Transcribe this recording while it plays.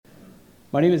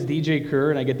My name is DJ Kerr,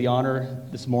 and I get the honor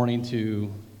this morning to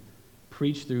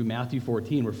preach through Matthew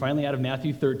 14. We're finally out of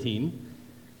Matthew 13,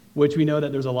 which we know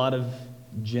that there's a lot of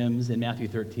gems in Matthew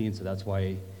 13, so that's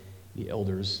why the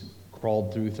elders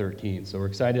crawled through 13. So we're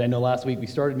excited. I know last week we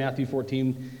started Matthew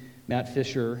 14. Matt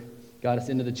Fisher got us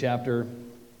into the chapter.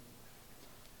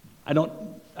 I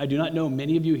do not know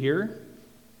many of you here.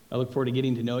 I look forward to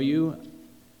getting to know you.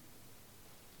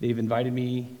 They've invited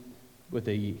me with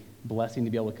a blessing to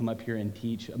be able to come up here and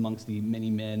teach amongst the many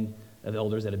men of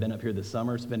elders that have been up here this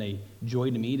summer. It's been a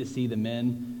joy to me to see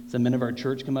some men of our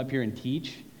church come up here and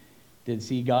teach, to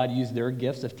see God use their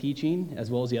gifts of teaching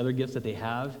as well as the other gifts that they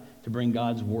have to bring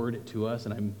God's word to us,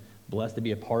 and I'm blessed to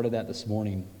be a part of that this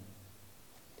morning.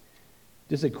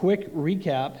 Just a quick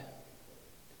recap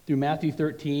through Matthew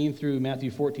 13 through Matthew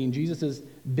 14. Jesus has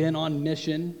been on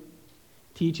mission,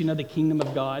 teaching of the kingdom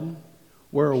of God.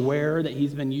 We're aware that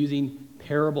he's been using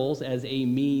parables as a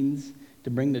means to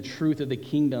bring the truth of the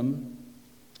kingdom.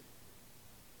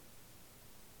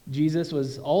 Jesus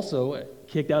was also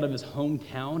kicked out of his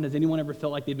hometown. Has anyone ever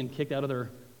felt like they've been kicked out of their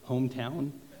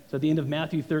hometown? So at the end of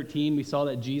Matthew 13, we saw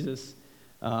that Jesus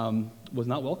was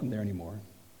not welcome there anymore.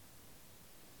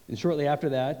 And shortly after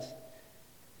that,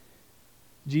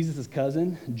 Jesus'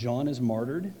 cousin, John, is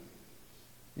martyred.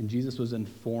 And Jesus was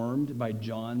informed by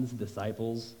John's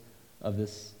disciples of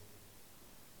this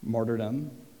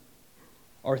martyrdom.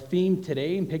 Our theme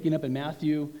today, and picking up in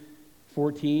Matthew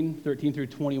 14, 13 through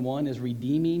 21, is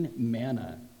redeeming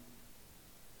manna.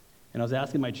 And I was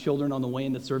asking my children on the way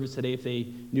into service today if they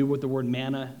knew what the word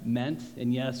manna meant.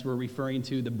 And yes, we're referring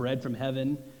to the bread from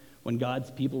heaven when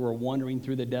God's people were wandering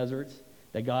through the desert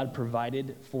that God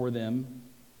provided for them.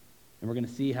 And we're going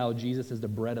to see how Jesus is the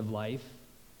bread of life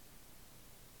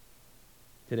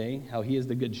today, how he is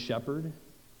the good shepherd. And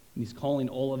he's calling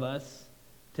all of us.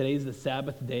 Today's the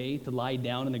Sabbath day to lie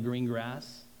down in the green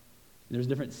grass. There's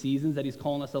different seasons that he's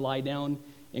calling us to lie down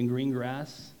in green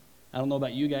grass. I don't know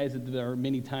about you guys, but there are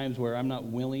many times where I'm not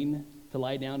willing to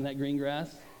lie down in that green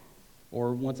grass.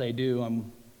 Or once I do, I'm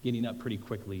getting up pretty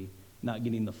quickly, not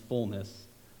getting the fullness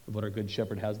of what our good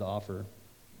shepherd has to offer.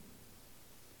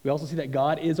 We also see that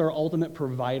God is our ultimate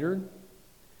provider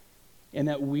and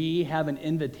that we have an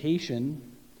invitation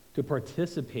to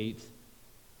participate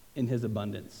in his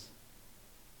abundance.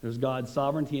 There's God's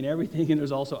sovereignty in everything, and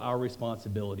there's also our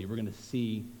responsibility. We're going to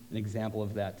see an example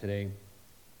of that today.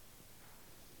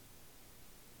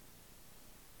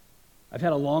 I've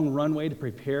had a long runway to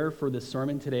prepare for this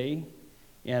sermon today,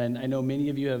 and I know many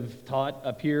of you have taught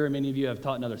up here, many of you have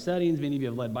taught in other settings, many of you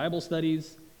have led Bible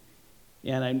studies,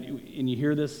 and you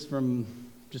hear this from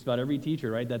just about every teacher,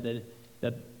 right,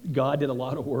 that God did a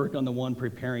lot of work on the one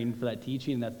preparing for that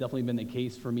teaching, and that's definitely been the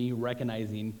case for me,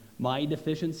 recognizing my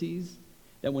deficiencies,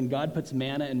 that when God puts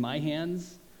manna in my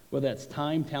hands, whether that's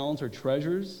time, talents, or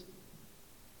treasures,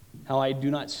 how I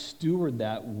do not steward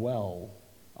that well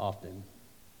often.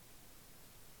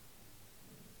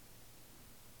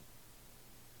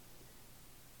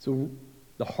 So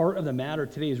the heart of the matter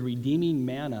today is redeeming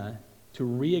manna to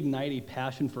reignite a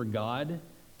passion for God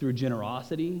through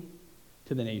generosity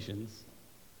to the nations.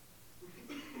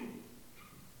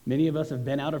 Many of us have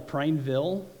been out of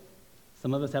Prineville.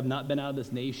 Some of us have not been out of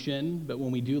this nation, but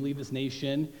when we do leave this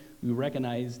nation, we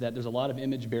recognize that there's a lot of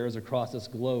image bearers across this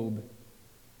globe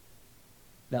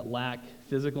that lack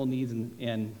physical needs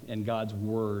and God's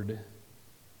word.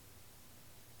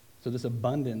 So this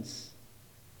abundance,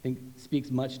 I think, speaks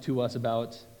much to us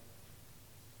about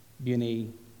being a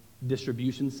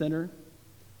distribution center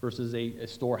versus a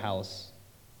storehouse.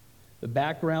 The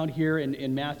background here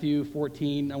in Matthew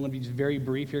 14, I'm going to be just very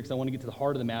brief here because I want to get to the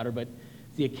heart of the matter, but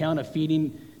the account of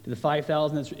feeding to the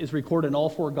 5,000 is recorded in all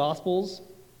four Gospels.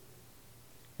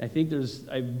 And I think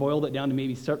I've boiled it down to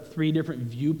maybe 3 different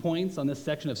viewpoints on this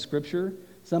section of Scripture.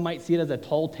 Some might see it as a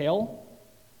tall tale.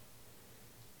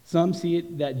 Some see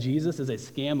it that Jesus is a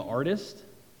scam artist.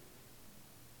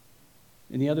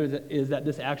 And the other is that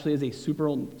this actually is a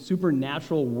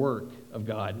supernatural work of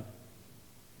God.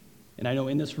 And I know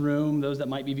in this room, those that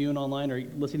might be viewing online or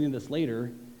listening to this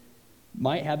later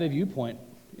might have a viewpoint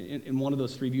in one of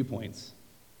those 3 viewpoints.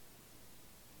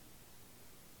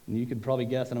 And you could probably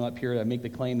guess, and I'm up here to make the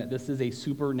claim that this is a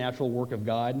supernatural work of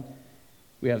God.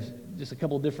 We have just a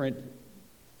couple different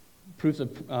proof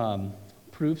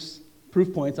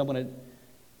points I want to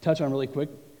touch on really quick.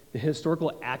 The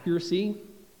historical accuracy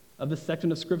of this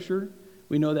section of Scripture.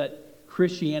 We know that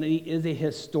Christianity is a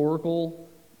historical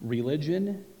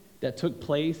religion that took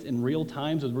place in real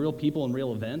times with real people and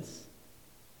real events.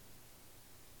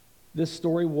 This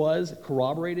story was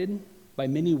corroborated by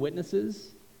many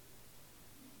witnesses.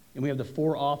 And we have the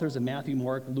four authors of Matthew,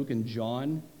 Mark, Luke, and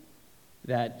John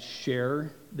that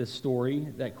share this story,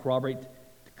 that corroborate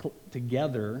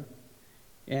together.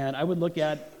 And I would look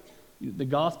at the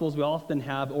Gospels. We often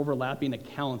have overlapping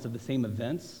accounts of the same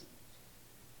events.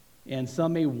 And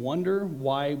some may wonder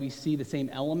why we see the same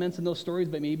elements in those stories,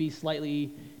 but maybe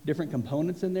slightly different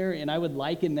components in there. And I would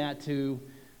liken that to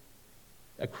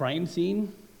a crime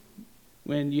scene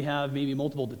when you have maybe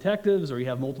multiple detectives or you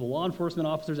have multiple law enforcement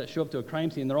officers that show up to a crime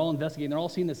scene. They're all investigating. They're all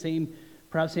seeing the same,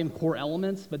 perhaps same core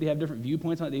elements, but they have different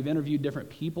viewpoints on it. They've interviewed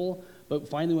different people. But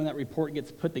finally, when that report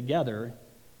gets put together,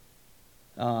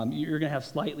 you're going to have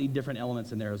slightly different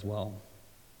elements in there as well.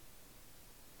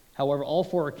 However, all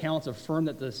four accounts affirm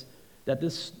that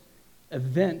this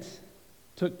event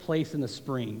took place in the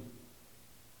spring,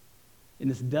 in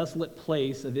this desolate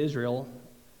place of Israel.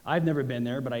 I've never been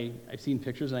there, but I've seen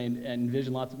pictures, and I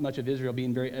envision much of Israel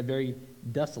being very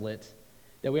desolate,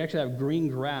 that we actually have green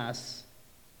grass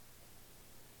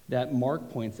that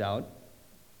Mark points out,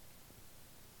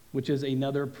 which is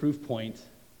another proof point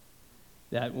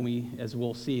that as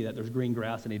we'll see, that there's green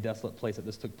grass in a desolate place, that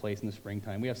this took place in the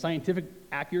springtime. We have scientific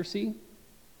accuracy.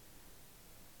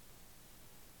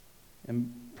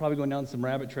 I'm probably going down some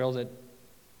rabbit trails that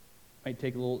might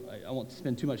take I won't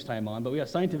spend too much time on, but we have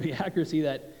scientific accuracy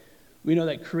that we know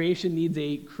that creation needs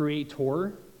a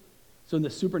creator. So in the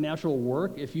supernatural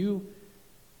work, if you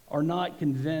are not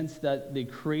convinced that the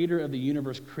creator of the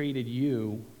universe created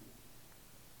you,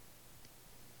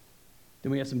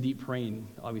 then we have some deep praying,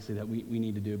 obviously, that we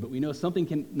need to do. But we know something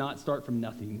cannot start from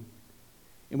nothing.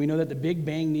 And we know that the Big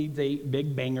Bang needs a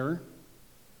Big Banger.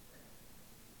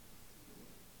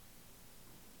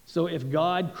 So if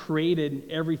God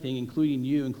created everything, including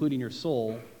you, including your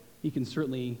soul, he can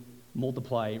certainly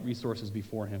multiply resources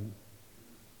before him.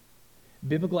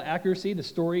 Biblical accuracy, the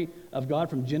story of God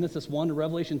from Genesis 1 to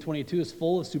Revelation 22 is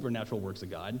full of supernatural works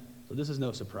of God. So this is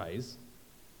no surprise.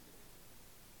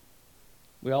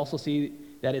 We also see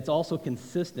that it's also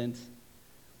consistent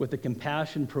with the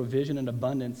compassion, provision, and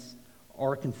abundance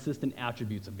are consistent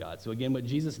attributes of God. So again, what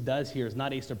Jesus does here is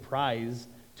not a surprise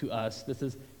to us. This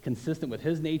is consistent with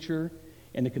his nature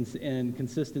and the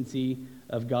consistency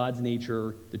of God's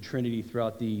nature, the Trinity,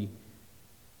 throughout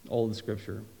all of the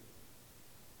Scripture.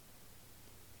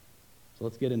 So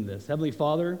let's get into this. Heavenly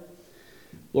Father,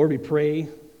 Lord, we pray,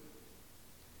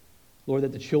 Lord,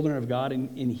 that the children of God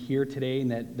in here today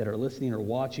and that are listening or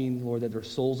watching, Lord, that their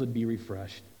souls would be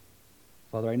refreshed.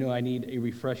 Father, I know I need a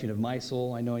refreshing of my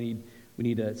soul. I know we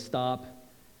need to stop,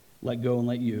 let go, and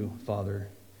let you, Father.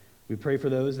 We pray for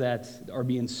those that are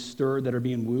being stirred, that are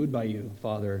being wooed by you,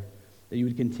 Father, that you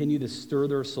would continue to stir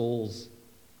their souls.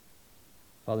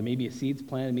 Father, maybe a seed's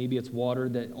planted, maybe it's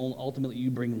watered, that ultimately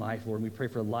you bring life, Lord. We pray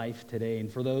for life today.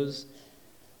 And for those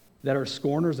that are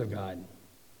scorners of God,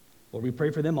 Lord, we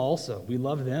pray for them also. We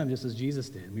love them just as Jesus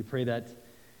did. We pray that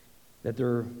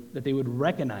they would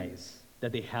recognize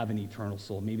that they have an eternal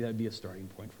soul. Maybe that would be a starting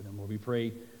point for them. Lord, we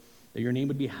pray that your name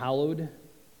would be hallowed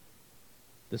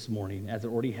this morning, as it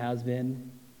already has been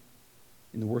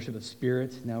in the worship of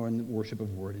spirit, now in the worship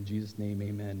of word. In Jesus' name,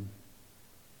 amen.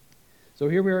 So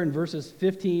here we are in verses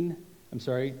 13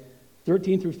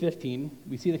 through 15.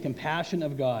 We see the compassion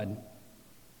of God.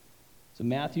 So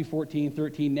Matthew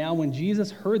 14:13. Now when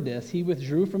Jesus heard this, he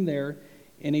withdrew from there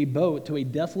in a boat to a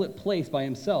desolate place by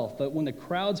himself. But when the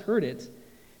crowds heard it,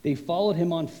 they followed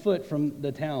him on foot from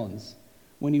the towns.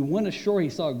 When he went ashore, he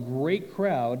saw a great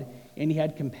crowd, and he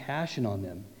had compassion on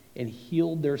them and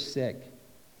healed their sick.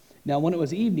 Now when it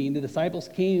was evening, the disciples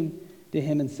came to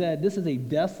him and said, "This is a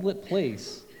desolate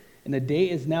place, and the day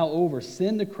is now over.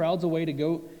 Send the crowds away to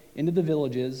go into the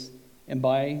villages and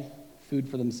buy food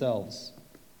for themselves."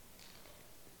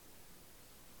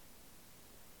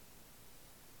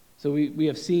 So we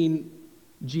have seen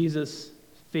Jesus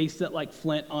face set like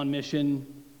flint on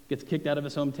mission, gets kicked out of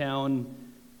his hometown,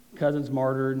 cousins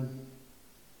martyred.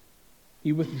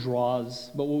 He withdraws.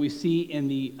 But what we see in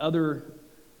the other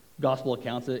gospel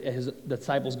accounts, his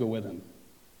disciples go with him.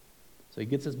 So he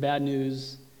gets this bad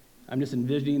news. I'm just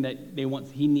envisioning that he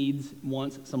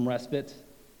wants some respite.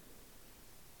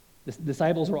 The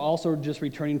disciples were also just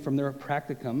returning from their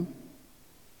practicum.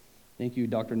 Thank you,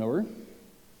 Dr. Noer,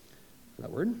 for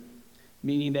that word.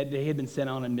 Meaning that they had been sent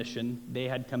on a mission. They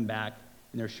had come back,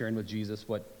 and they're sharing with Jesus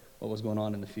what was going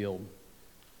on in the field.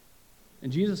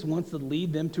 And Jesus wants to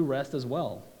lead them to rest as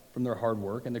well from their hard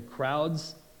work. And the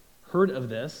crowds heard of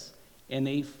this, and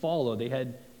they followed. They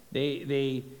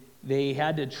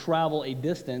had to travel a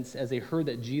distance as they heard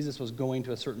that Jesus was going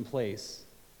to a certain place.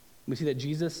 We see that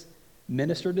Jesus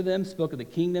ministered to them, spoke of the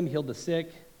kingdom, healed the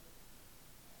sick.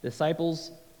 The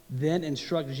disciples then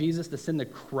instruct Jesus to send the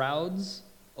crowds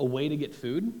away to get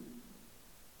food?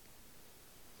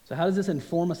 So how does this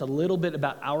inform us a little bit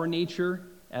about our nature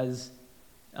as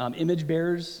image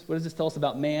bearers? What does this tell us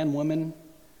about man, woman?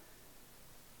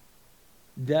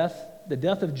 The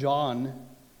death of John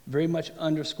very much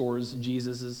underscores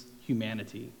Jesus'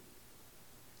 humanity.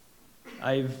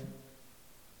 I've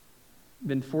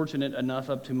been fortunate enough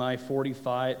up to my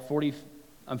 45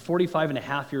 and a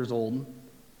half years old.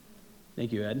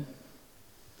 Thank you, Ed.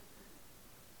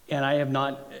 And I have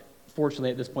not,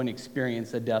 fortunately at this point,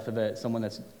 experienced the death of someone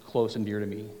that's close and dear to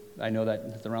me. I know that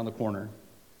it's around the corner.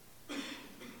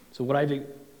 So what I've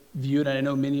viewed, and I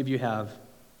know many of you have,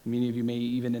 many of you may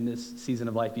even in this season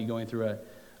of life be going through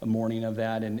a mourning of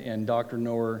that, and Dr.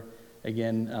 Noor,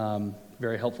 again,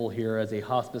 very helpful here as a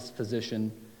hospice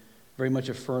physician, very much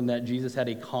affirmed that Jesus had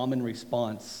a common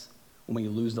response when we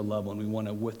lose a loved one. We want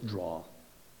to withdraw.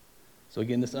 So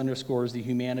again, this underscores the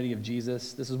humanity of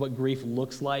Jesus. This is what grief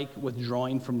looks like,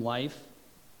 withdrawing from life.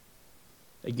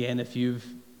 Again, if you've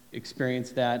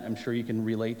experienced that, I'm sure you can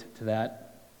relate to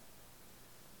that.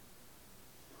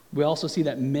 We also see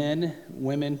that men,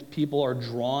 women, people are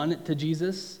drawn to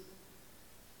Jesus.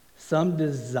 Some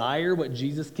desire what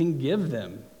Jesus can give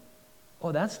them.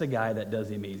 Oh, that's the guy that does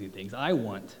the amazing things I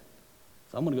want.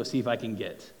 So I'm going to go see if I can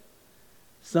get.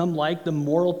 Some like the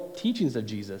moral teachings of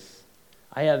Jesus.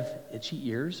 I have itchy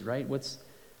ears, right?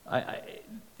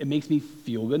 It makes me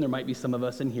feel good. There might be some of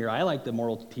us in here. I like the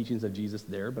moral teachings of Jesus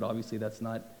there, but obviously that's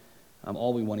not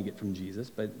all we want to get from Jesus.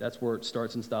 But that's where it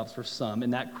starts and stops for some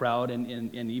in that crowd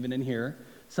and even in here.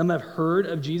 Some have heard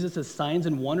of Jesus' signs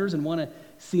and wonders and want to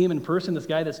see him in person, this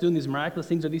guy that's doing these miraculous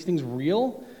things. Are these things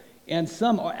real? And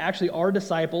some actually are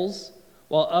disciples,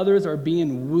 while others are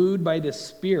being wooed by the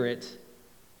Spirit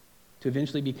to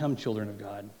eventually become children of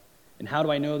God. And how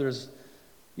do I know there's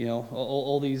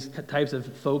all these types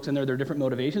of folks in there, there are different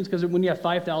motivations? Because when you have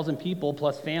 5,000 people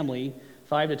plus family,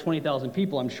 5,000 to 20,000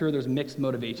 people, I'm sure there's mixed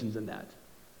motivations in that.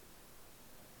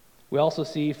 We also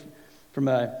see from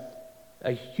a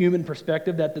human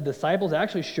perspective that the disciples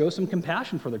actually show some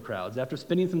compassion for the crowds. After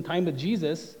spending some time with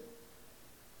Jesus,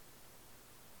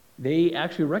 they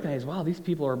actually recognize, wow, these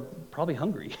people are probably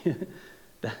hungry.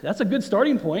 That's a good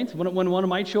starting point. When one of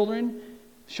my children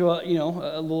show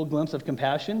a little glimpse of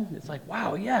compassion, it's like,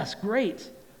 wow, yes, great,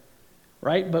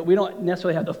 right? But we don't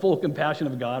necessarily have the full compassion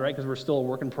of God, right? Because we're still a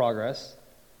work in progress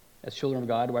as children of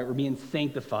God, right? We're being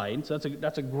sanctified. So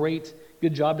that's a great,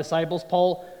 good job, disciples.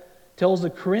 Paul tells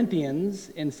the Corinthians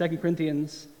in 2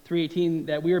 Corinthians 3:18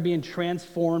 that we are being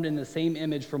transformed in the same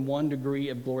image from one degree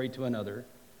of glory to another.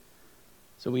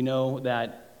 So we know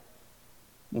that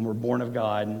when we're born of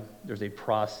God, there's a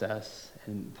process,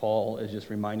 and Paul is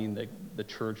just reminding the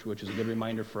church, which is a good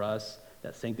reminder for us,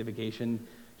 that sanctification,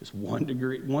 just one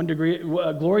degree,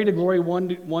 glory to glory,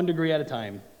 one degree at a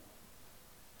time.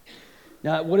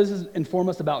 Now, what does this inform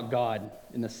us about God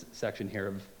in this section here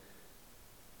of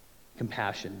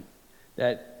compassion?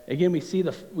 That, again, we see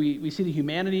the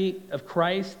humanity of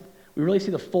Christ. We really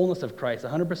see the fullness of Christ,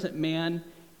 100% man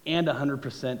and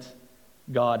 100%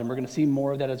 God, and we're going to see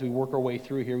more of that as we work our way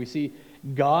through here. We see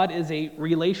God is a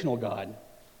relational God.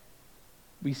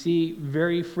 We see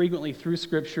very frequently through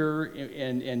Scripture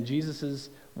and Jesus'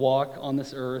 walk on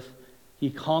this earth, he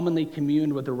commonly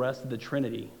communed with the rest of the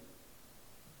Trinity.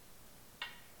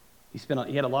 He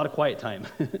had a lot of quiet time,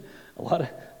 a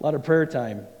lot of prayer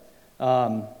time,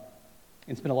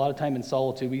 and spent a lot of time in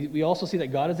solitude. We also see that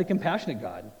God is a compassionate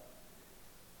God.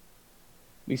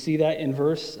 We see that in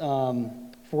verse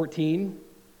 14,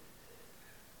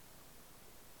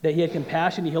 that he had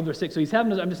compassion, he healed their sick. So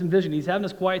I'm just envisioning, he's having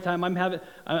this quiet time.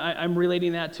 I'm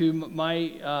relating that to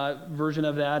my version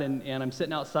of that, and I'm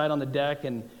sitting outside on the deck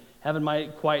and having my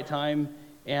quiet time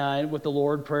and with the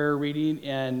Lord, prayer, reading,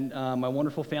 and my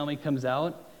wonderful family comes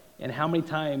out. And how many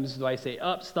times do I say,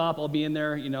 stop, I'll be in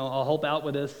there, I'll help out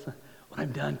with this when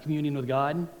I'm done communing with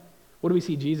God? What do we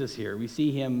see Jesus here? We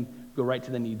see him go right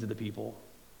to the needs of the people.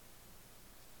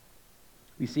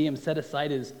 We see him set aside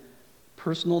his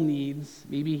personal needs,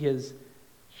 maybe his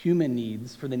human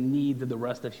needs, for the needs of the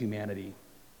rest of humanity.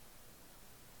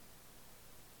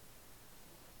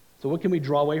 So what can we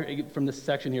draw away from this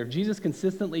section here? If Jesus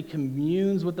consistently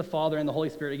communes with the Father and the Holy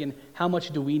Spirit, again, how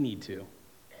much do we need to?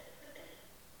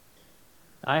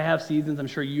 I have seasons, I'm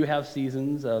sure you have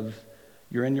seasons of,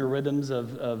 you're in your rhythms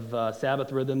of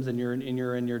Sabbath rhythms, and you're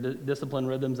in your discipline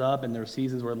rhythms up, and there's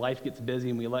seasons where life gets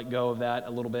busy and we let go of that a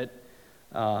little bit.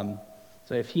 So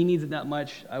if he needs it that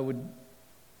much, I would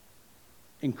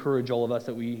encourage all of us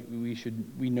that we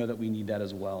know that we need that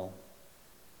as well.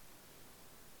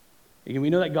 Again,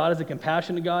 we know that God is a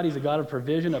compassionate God. He's a God of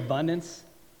provision, abundance.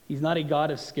 He's not a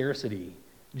God of scarcity.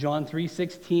 John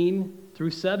 3:16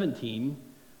 through 17,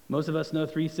 most of us know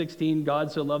 3:16, God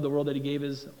so loved the world that he gave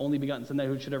his only begotten Son, that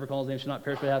who should ever call his name should not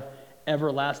perish but have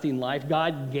everlasting life.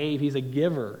 God gave. He's a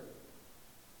giver.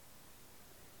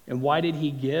 And why did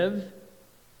he give?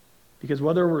 Because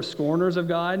whether we're scorners of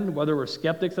God, whether we're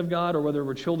skeptics of God, or whether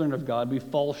we're children of God, we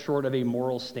fall short of a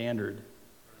moral standard.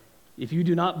 If you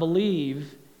do not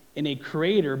believe in a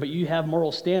creator, but you have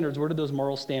moral standards, where do those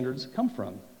moral standards come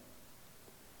from?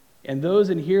 And those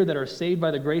in here that are saved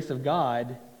by the grace of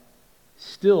God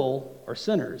still are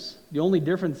sinners. The only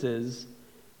difference is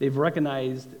they've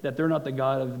recognized that they're not the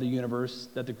God of the universe,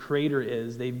 that the creator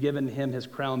is. They've given him his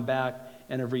crown back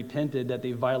and have repented that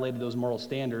they've violated those moral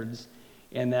standards,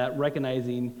 and that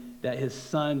recognizing that his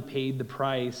son paid the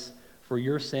price for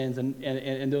your sins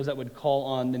and those that would call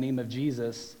on the name of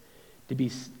Jesus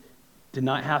to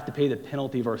not have to pay the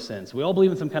penalty of our sins. We all believe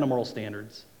in some kind of moral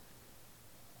standards.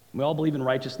 We all believe in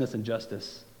righteousness and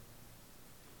justice.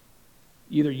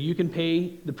 Either you can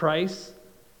pay the price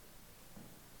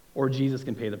or Jesus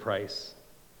can pay the price.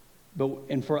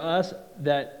 And for us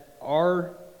that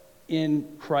are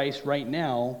in Christ right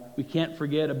now, we can't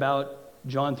forget about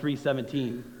John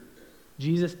 3:17.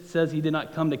 Jesus says he did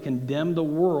not come to condemn the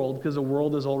world because the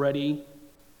world is already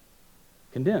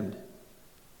condemned.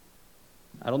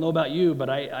 I don't know about you, but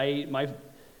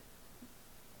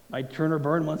my turn or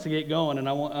burn wants to get going, and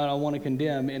I want to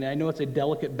condemn. And I know it's a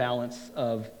delicate balance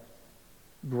of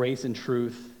grace and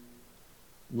truth,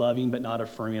 loving but not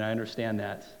affirming. I understand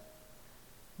that.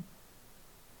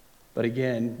 But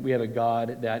again, we have a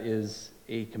God that is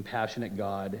a compassionate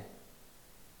God,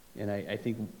 and I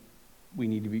think we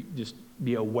need to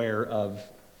be aware of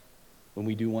when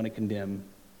we do want to condemn.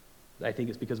 I think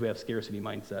it's because we have scarcity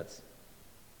mindsets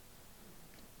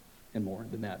and more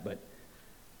than that. But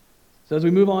so as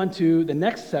we move on to the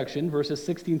next section, verses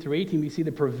 16 through 18, we see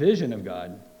the provision of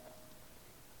God.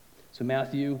 So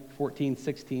Matthew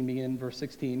 14:16, beginning in verse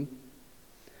 16.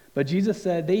 But Jesus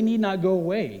said, "They need not go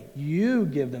away. You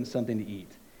give them something to eat."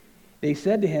 They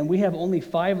said to him, "We have only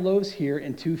 5 loaves here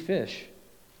and 2 fish."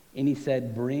 And he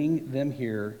said, "Bring them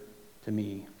here to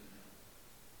me."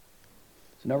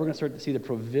 So now we're going to start to see the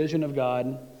provision of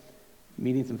God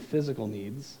meeting some physical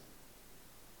needs.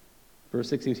 Verse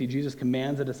 16, we see Jesus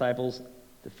commands the disciples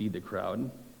to feed the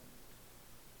crowd.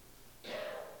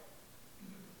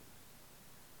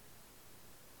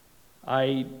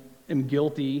 I am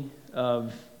guilty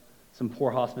of some poor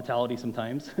hospitality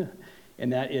sometimes,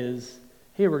 and that is,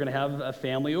 hey, we're going to have a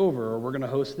family over, or we're going to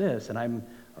host this, and I'm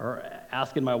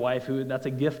asking my wife, who that's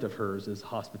a gift of hers, is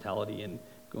hospitality, and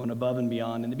going above and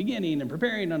beyond in the beginning and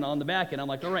preparing on the back, and I'm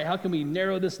like, all right, how can we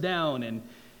narrow this down?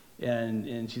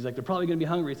 And she's like, they're probably going to be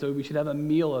hungry, so we should have a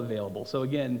meal available. So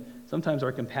again, sometimes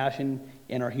our compassion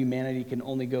and our humanity can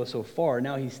only go so far.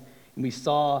 Now we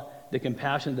saw the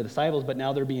compassion of the disciples, but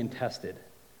now they're being tested,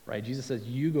 right? Jesus says,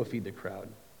 you go feed the crowd.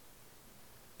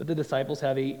 But the disciples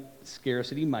have a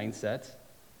scarcity mindset.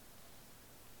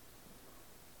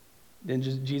 Then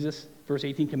Jesus, verse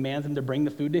 18, commands them to bring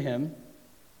the food to him.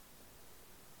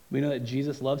 We know that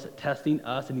Jesus loves testing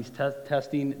us, and he's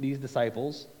testing these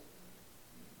disciples.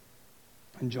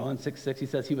 In John 6:6, he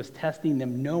says he was testing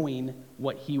them knowing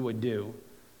what he would do.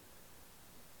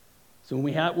 So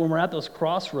when we're at those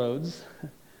crossroads,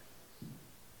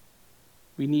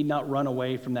 we need not run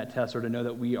away from that test, or to know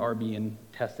that we are being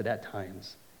tested at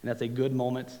times. And that's a good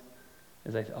moment,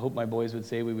 as I hope my boys would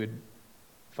say, we would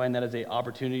find that as an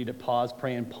opportunity to pause,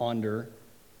 pray, and ponder,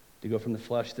 to go from the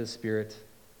flesh to the spirit.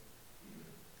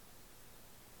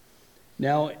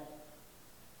 Now,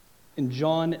 in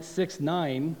John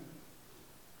 6:9,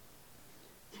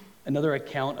 another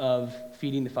account of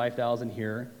feeding the 5,000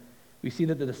 here, we see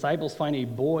that the disciples find a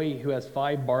boy who has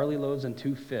 5 barley loaves and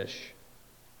 2 fish.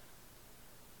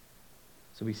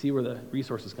 So we see where the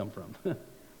resources come from.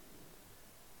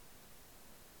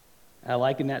 I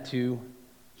liken that to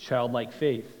childlike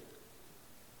faith.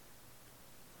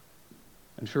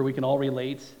 I'm sure we can all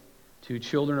relate to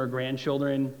children or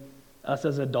grandchildren. Us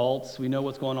as adults, we know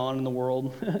what's going on in the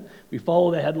world. We follow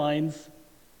the headlines.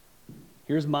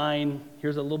 Here's mine.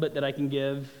 Here's a little bit that I can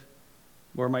give.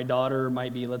 Where my daughter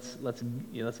might be, let's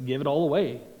give it all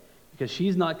away, because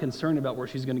she's not concerned about where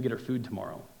she's going to get her food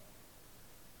tomorrow.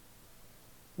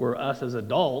 Where us as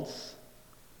adults,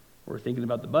 we're thinking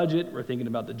about the budget, we're thinking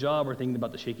about the job, we're thinking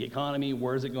about the shaky economy.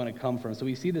 Where is it going to come from? So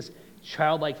we see this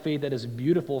childlike faith that is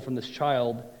beautiful from this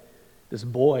child, this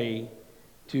boy,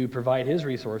 to provide his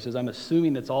resources. I'm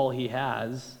assuming that's all he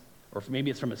has, or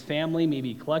maybe it's from his family,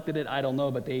 maybe he collected it, I don't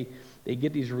know, but they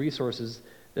get these resources,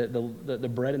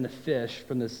 the bread and the fish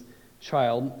from this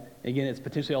child. Again, it's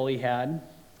potentially all he had.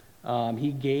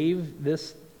 He gave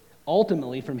this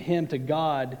ultimately from him to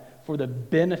God for the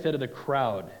benefit of the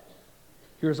crowd.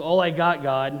 Here's all I got,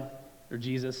 God, or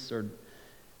Jesus, or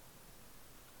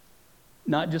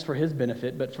not just for his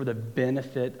benefit, but for the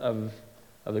benefit of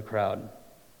the crowd.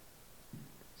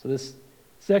 So this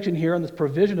section here on this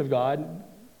provision of God,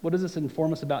 what does this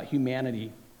inform us about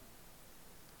humanity?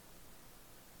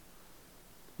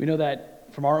 We know that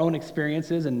from our own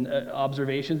experiences and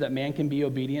observations that man can be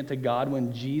obedient to God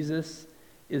when Jesus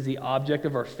is the object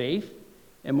of our faith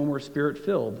and when we're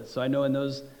spirit-filled. So I know in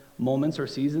those moments or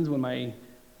seasons when my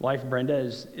wife Brenda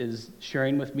is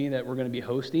sharing with me that we're going to be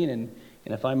hosting, and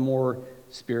if I'm more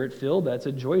spirit-filled, that's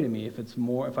a joy to me.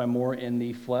 If I'm more in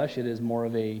the flesh, it is more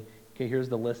of a, okay, here's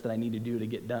the list that I need to do to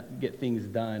get things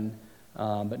done,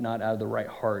 but not out of the right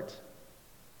heart.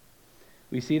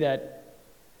 We see that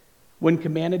when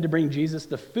commanded to bring Jesus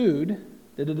the food,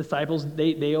 that the disciples,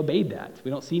 they obeyed that.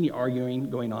 We don't see any arguing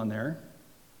going on there.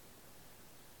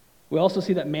 We also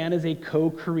see that man is a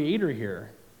co-creator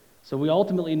here. So we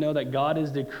ultimately know that God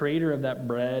is the creator of that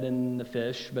bread and the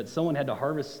fish, but someone had to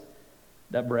harvest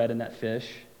that bread and that fish.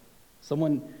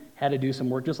 Someone had to do some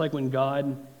work, just like when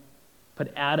God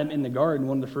put Adam in the garden,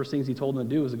 one of the first things he told him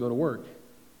to do was to go to work.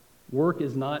 Work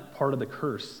is not part of the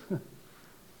curse,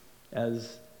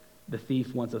 as the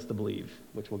thief wants us to believe,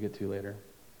 which we'll get to later.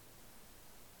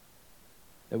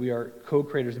 That we are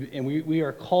co-creators, and we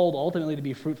are called ultimately to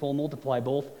be fruitful and multiply,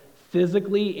 both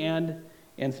physically and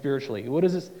spiritually. What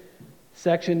does this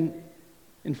section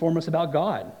inform us about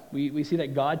God? We see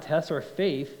that God tests our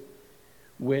faith,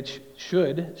 which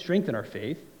should strengthen our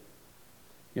faith.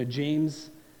 You know, James,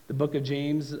 the book of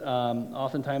James,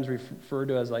 oftentimes referred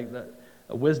to as like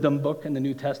a wisdom book in the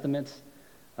New Testament,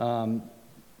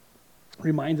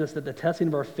 reminds us that the testing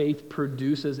of our faith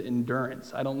produces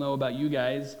endurance. I don't know about you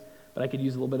guys, but I could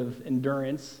use a little bit of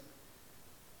endurance.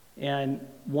 And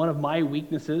one of my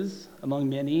weaknesses among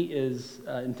many is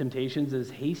in temptations is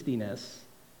hastiness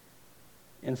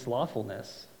and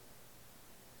slothfulness.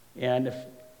 And if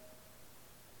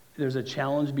there's a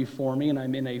challenge before me and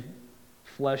I'm in a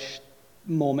flesh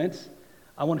moment,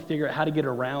 I want to figure out how to get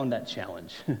around that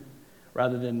challenge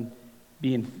rather than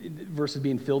being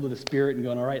filled with the Spirit and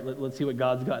going, all right, let's see what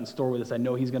God's got in store with us. I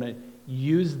know he's going to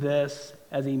use this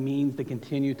as a means to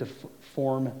continue to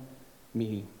form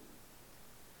me.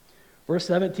 Verse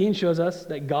 17 shows us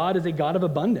that God is a God of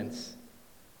abundance.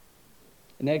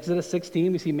 In Exodus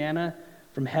 16, we see manna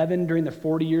from heaven during the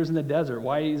 40 years in the desert.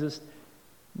 Why is this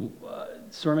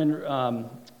sermon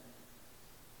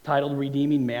titled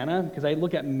Redeeming Manna? Because I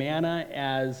look at manna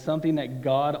as something that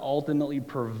God ultimately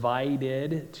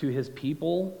provided to his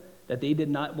people that they did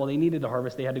not, well, they needed to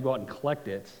harvest, they had to go out and collect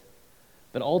it.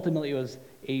 But ultimately it was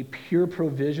a pure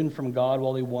provision from God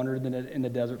while they wandered in the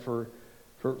desert for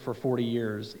 40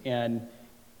 years. And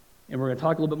we're going to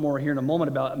talk a little bit more here in a moment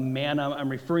about manna. I'm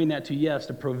referring that to, yes,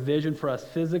 the provision for us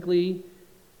physically.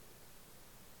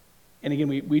 And again,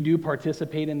 we do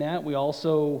participate in that. We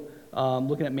also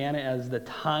looking at manna as the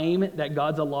time that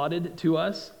God's allotted to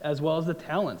us, as well as the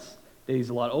talents that he's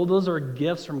allotted. Oh, those are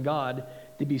gifts from God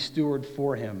to be steward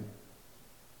for him.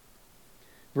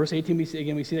 Verse 18, we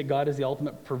see that God is the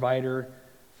ultimate provider.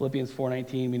 Philippians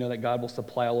 4:19, we know that God will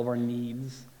supply all of our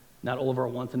needs, not all of our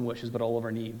wants and wishes, but all of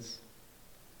our needs.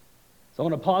 So I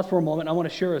want to pause for a moment. I want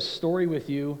to share a story with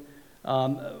you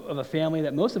of a family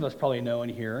that most of us probably know in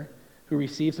here, who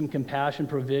received some compassion,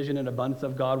 provision, and abundance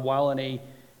of God while in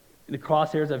the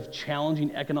crosshairs of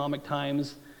challenging economic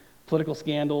times, political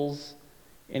scandals,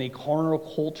 and a carnal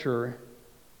culture,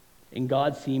 and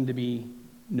God seemed to be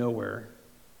nowhere.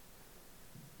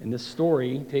 And this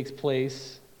story takes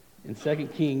place in 2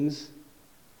 Kings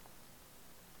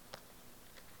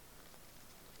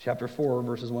chapter 4,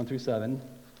 verses 1 through 7.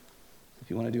 If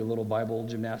you want to do a little Bible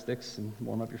gymnastics and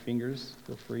warm up your fingers,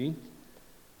 feel free.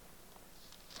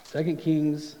 2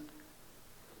 Kings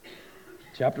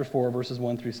chapter 4, verses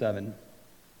 1 through 7.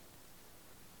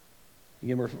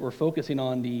 Again, we're focusing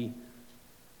on the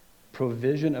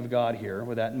provision of God here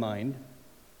with that in mind.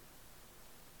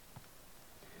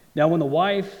 Now, when the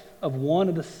wife of one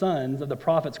of the sons of the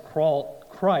prophets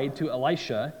cried to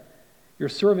Elisha, "Your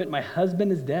servant, my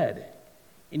husband, is dead,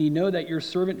 and you know that your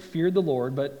servant feared the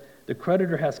Lord, but the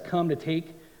creditor has come to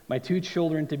take my 2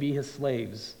 children to be his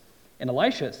slaves." And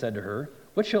Elisha said to her,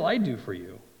 "What shall I do for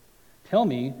you? Tell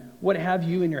me, what have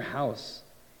you in your house?"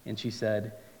 And she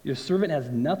said, "Your servant has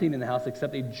nothing in the house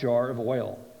except a jar of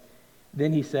oil."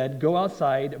 Then he said, "Go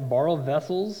outside, borrow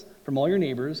vessels from all your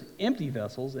neighbors, empty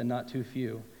vessels and not too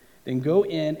few. Then go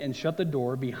in and shut the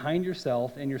door behind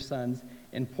yourself and your sons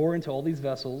and pour into all these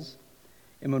vessels.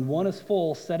 And when one is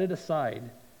full, set it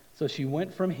aside. So she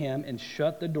went from him and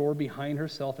shut the door behind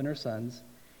herself and her sons.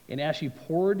 And as she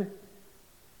poured,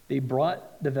 they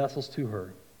brought the vessels to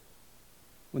her.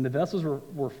 When the vessels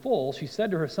were full, she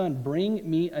said to her son, "Bring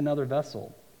me another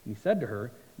vessel." And he said to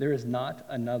her, "There is not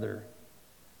another."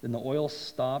 Then the oil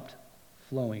stopped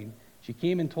flowing. She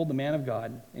came and told the man of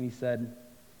God, and he said,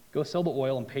 "Go sell the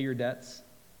oil and pay your debts,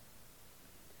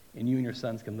 and you and your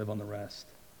sons can live on the rest."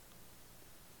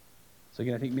 So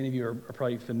again, I think many of you are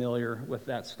probably familiar with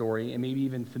that story, and maybe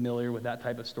even familiar with that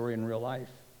type of story in real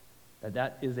life.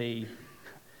 That is a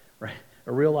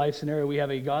real life scenario. We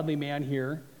have a godly man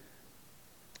here.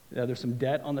 There's some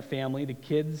debt on the family. The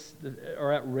kids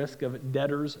are at risk of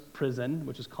debtor's prison,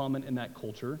 which is common in that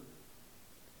culture.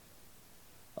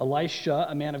 Elisha,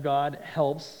 a man of God,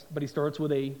 helps, but he starts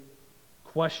with a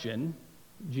question.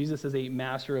 Jesus is a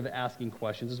master of asking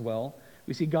questions as well.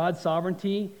 We see God's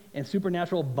sovereignty and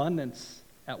supernatural abundance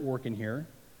at work in here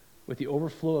with the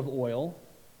overflow of oil.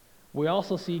 We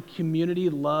also see community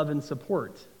love and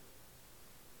support.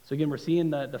 So again, we're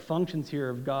seeing the functions here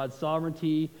of God's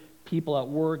sovereignty, people at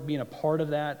work being a part of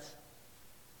that.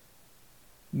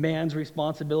 Man's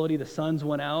responsibility, the sons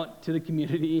went out to the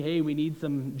community, "Hey, we need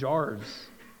some jars."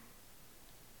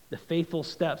 The faithful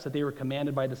steps that they were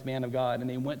commanded by this man of God, and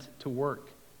they went to work.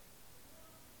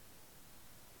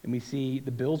 And we see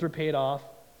the bills were paid off,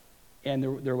 and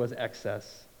there was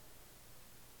excess.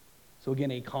 So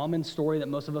again, a common story that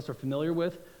most of us are familiar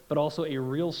with, but also a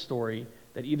real story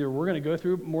that either we're going to go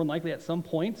through more than likely at some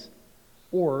point,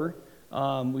 or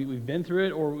we've been through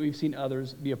it, or we've seen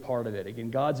others be a part of it. Again,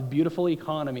 God's beautiful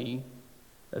economy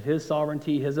of his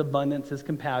sovereignty, his abundance, his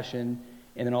compassion,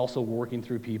 and then also working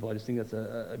through people. I just think that's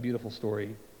a beautiful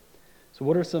story. So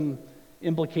what are some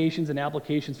implications and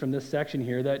applications from this section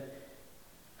here that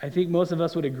I think most of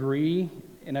us would agree,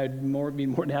 and I'd be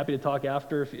more than happy to talk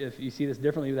after if you see this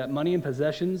differently, that money and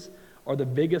possessions are the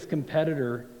biggest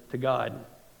competitor to God.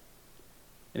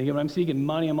 And again, when I'm speaking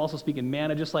money, I'm also speaking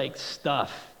manna, just like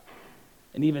stuff,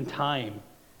 and even time,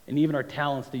 and even our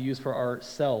talents to use for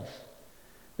ourselves.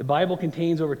 The Bible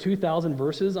contains over 2,000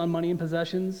 verses on money and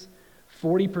possessions.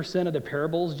 40% of the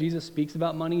parables Jesus speaks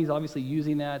about money. He's obviously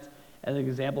using that as an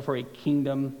example for a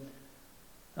kingdom,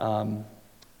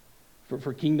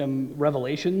 for kingdom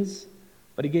revelations.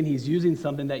 But again, he's using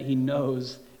something that he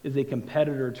knows is a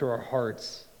competitor to our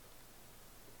hearts.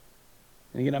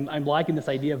 And again, I'm liking this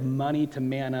idea of money to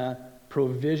manna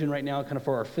provision right now, kind of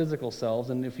for our physical selves.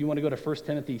 And if you want to go to 1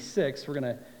 Timothy 6, we're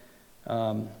going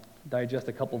to digest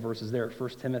a couple verses there.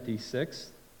 1 Timothy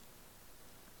 6.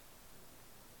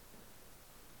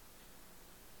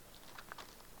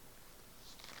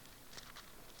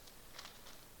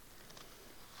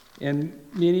 And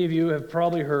many of you have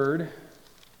probably heard,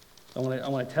 I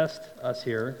want to test us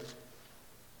here,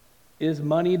 is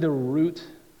money the root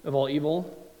of all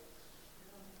evil?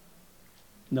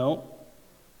 No.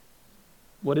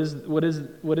 What is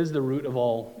the root of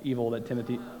all evil that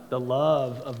Timothy? The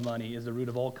love of money is the root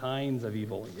of all kinds of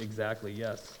evil. Exactly,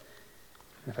 yes.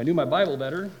 If I knew my Bible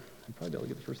better, I'd probably be able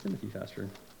to get to 1 Timothy faster.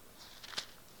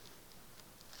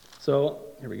 So,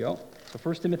 here we go. So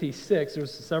 1 Timothy 6,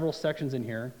 there's several sections in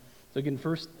here. So again,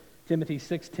 1 Timothy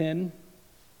 6:10,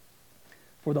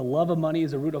 for the love of money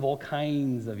is the root of all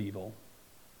kinds of evil.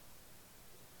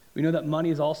 We know that money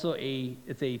is also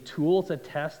it's a tool, it's a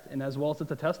test, and as well as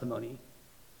it's a testimony.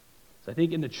 So I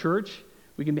think in the church,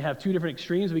 we can have two different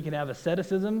extremes. We can have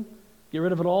asceticism, get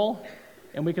rid of it all,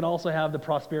 and we can also have the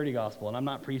prosperity gospel. And I'm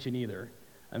not preaching either.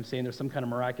 I'm saying there's some kind of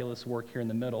miraculous work here in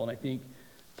the middle. And I think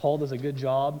Paul does a good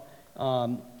job.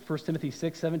 1 Timothy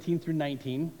 6, 17 through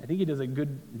 19. I think he does a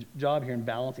good job here in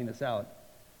balancing this out.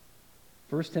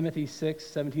 1 Timothy 6,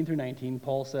 17 through 19,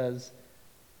 Paul says,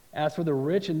 as for the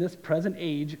rich in this present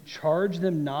age, charge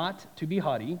them not to be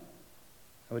haughty.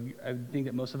 I would think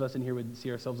that most of us in here would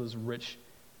see ourselves as rich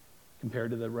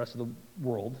compared to the rest of the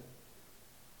world.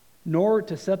 Nor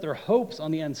to set their hopes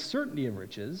on the uncertainty of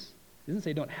riches. It doesn't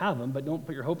say don't have them, but don't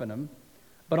put your hope in them.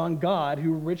 But on God,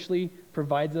 who richly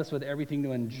provides us with everything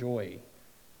to enjoy.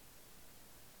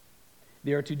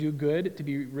 They are to do good, to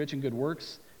be rich in good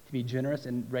works, to be generous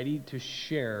and ready to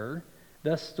share,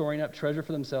 thus storing up treasure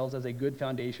for themselves as a good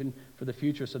foundation for the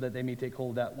future so that they may take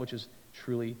hold of that which is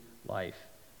truly life.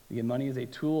 Again, money is a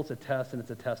tool, it's a test, and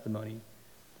it's a testimony.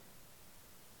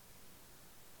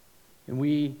 And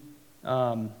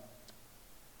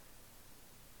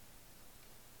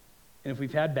if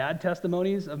we've had bad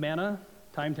testimonies of manna,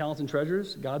 time, talents, and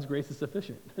treasures, God's grace is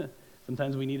sufficient.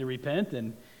 Sometimes we need to repent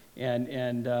and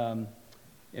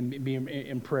be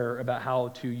in prayer about how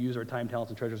to use our time, talents,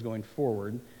 and treasures going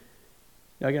forward.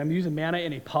 Now again, I'm using manna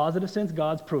in a positive sense,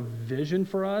 God's provision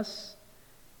for us.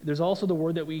 There's also the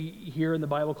word that we hear in the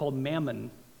Bible called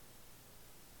mammon.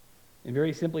 And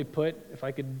very simply put, if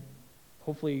I could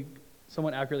hopefully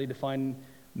somewhat accurately define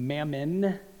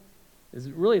mammon,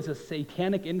 it's a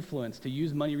satanic influence to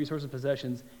use money, resources, and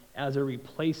possessions as a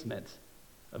replacement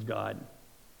of God.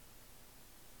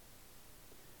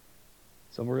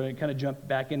 So we're going to kind of jump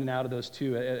back in and out of those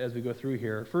two as we go through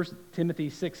here. 1 Timothy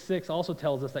 6:6 also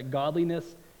tells us that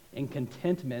godliness and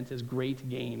contentment is great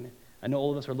gain. I know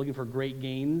all of us are looking for great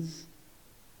gains,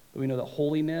 but we know that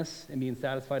holiness and being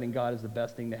satisfied in God is the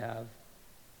best thing to have.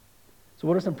 So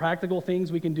what are some practical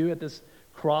things we can do at this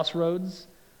crossroads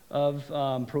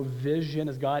of provision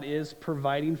as God is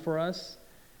providing for us?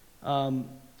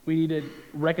 We need to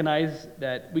recognize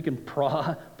that we can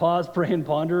pause, pray, and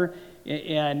ponder,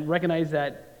 and recognize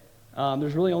that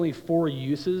there's really only 4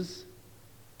 uses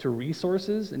to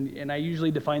resources, and I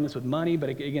usually define this with money, but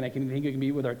again, I think it can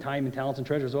be with our time and talents and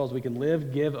treasures as well. As we can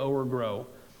live, give, owe, or grow.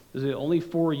 There's only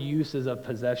 4 uses of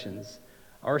possessions.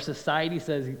 Our society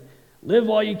says, live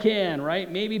while you can,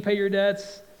 right? Maybe pay your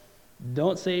debts.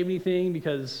 Don't save anything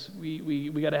because we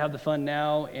got to have the fun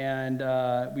now,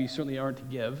 and we certainly aren't to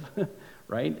give,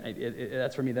 right?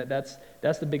 That's for me. That's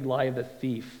the big lie of the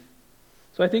thief.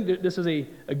 So I think that this is a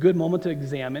good moment to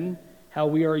examine how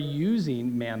we are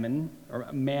using mammon, or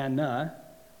manna,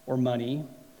 or money.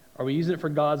 Are we using it for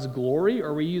God's glory,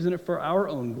 or are we using it for our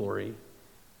own glory?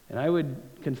 And I would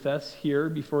confess here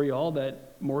before you all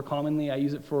that more commonly I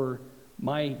use it for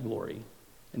my glory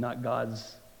and not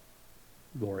God's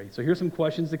glory. So here's some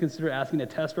questions to consider asking to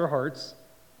test our hearts,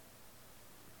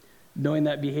 knowing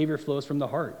that behavior flows from the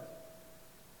heart.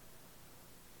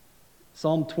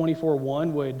 Psalm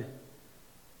 24:1 would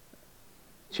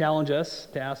challenge us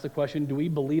to ask the question, do we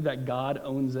believe that God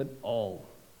owns it all?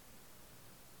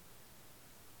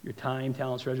 Your time,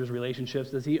 talents, treasures,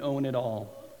 relationships, does he own it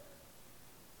all?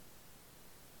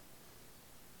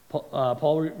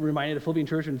 Paul reminded the Philippian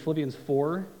church in Philippians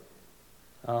 4,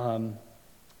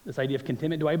 this idea of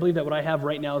contentment. Do I believe that what I have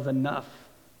right now is enough?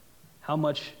 How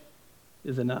much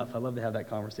is enough? I love to have that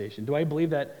conversation. Do I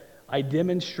believe that I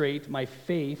demonstrate my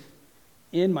faith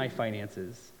in my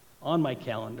finances, on my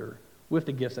calendar, with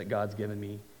the gifts that God's given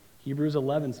me? Hebrews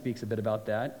 11 speaks a bit about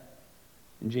that.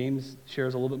 And James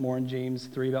shares a little bit more in James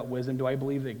 3 about wisdom. Do I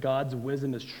believe that God's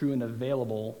wisdom is true and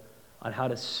available on how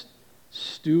to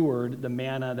steward the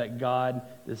manna that God,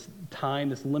 this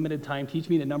limited time, teach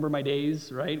me to number my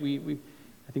days, right?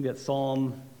 I think that's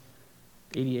Psalm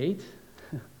 88.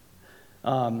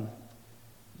 Talents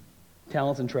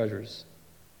and treasures.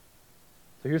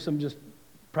 So here's some just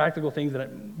practical things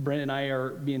that Brent and I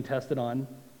are being tested on.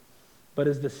 But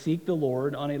is to seek the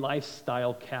Lord on a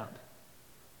lifestyle cap.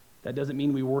 That doesn't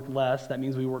mean we work less. That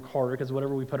means we work harder, because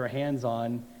whatever we put our hands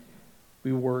on,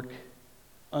 we work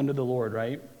under the Lord,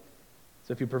 right?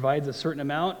 So if he provides a certain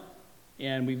amount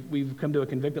and we've come to a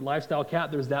convicted lifestyle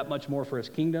cap, there's that much more for his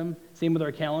kingdom. Same with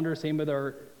our calendar, same with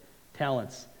our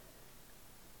talents.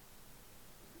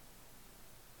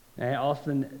 And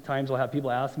oftentimes I'll have people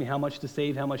ask me how much to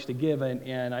save, how much to give,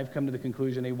 and I've come to the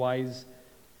conclusion a wise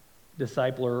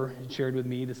discipler shared with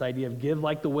me this idea of give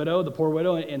like the widow, the poor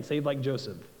widow, and save like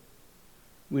Joseph.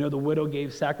 We know the widow gave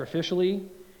sacrificially,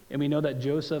 and we know that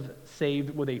Joseph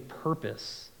saved with a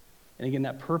purpose. And again,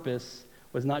 that purpose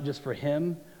was not just for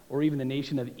him or even the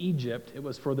nation of Egypt, it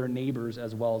was for their neighbors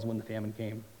as well as when the famine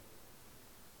came.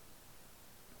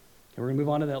 Okay, we're going to move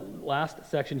on to the last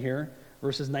section here,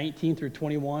 verses 19 through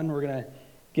 21. We're going to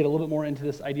get a little bit more into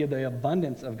this idea of the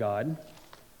abundance of God.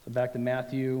 So back to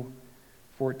Matthew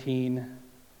 14,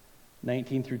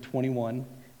 19 through 21.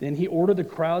 Then he ordered the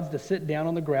crowds to sit down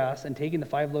on the grass, and taking the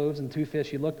 5 loaves and 2 fish,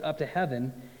 he looked up to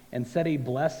heaven and said a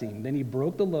blessing. Then he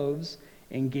broke the loaves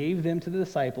and gave them to the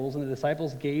disciples, and the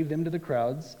disciples gave them to the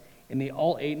crowds, and they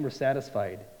all ate and were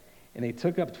satisfied. And they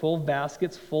took up 12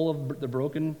 baskets full of the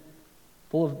broken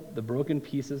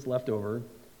pieces left over,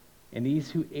 and these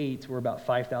who ate were about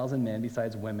 5,000 men,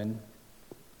 besides women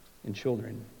and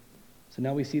children. So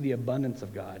now we see the abundance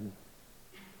of God.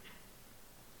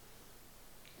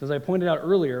 As I pointed out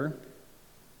earlier,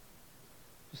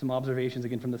 some observations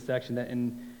again from this section, that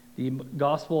in the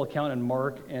gospel account in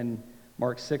Mark and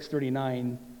Mark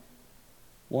 6:39,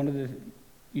 one of the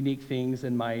unique things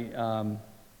in my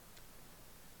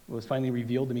was finally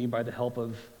revealed to me by the help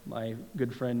of my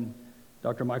good friend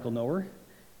Dr. Michael Noer,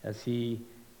 as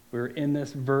we're in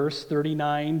this verse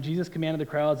 39. Jesus commanded the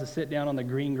crowds to sit down on the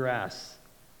green grass.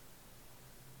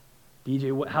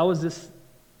 DJ, how is this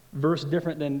verse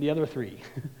different than the other 3?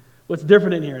 What's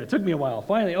different in here? And it took me a while.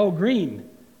 Finally, green.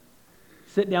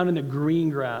 Sit down in the green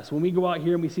grass. When we go out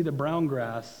here and we see the brown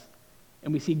grass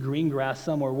and we see green grass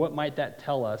somewhere, what might that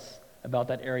tell us about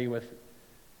that area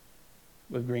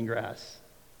with green grass.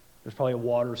 There's probably a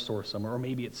water source somewhere, or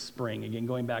maybe it's spring. Again,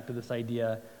 going back to this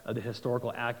idea of the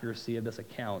historical accuracy of this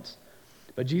account.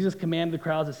 But Jesus commanded the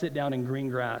crowds to sit down in green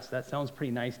grass. That sounds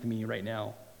pretty nice to me right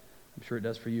now. I'm sure it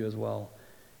does for you as well.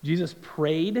 Jesus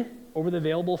prayed over the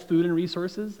available food and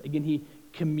resources. Again, he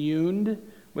communed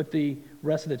with the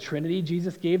rest of the Trinity.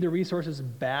 Jesus gave the resources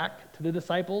back to the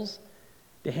disciples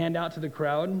to hand out to the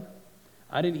crowd.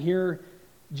 I didn't hear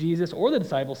Jesus or the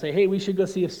disciples say, hey, we should go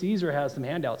see if Caesar has some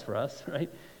handouts for us, right?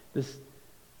 This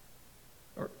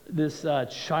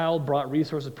child brought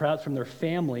resources perhaps from their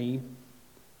family,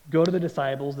 go to the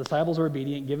disciples are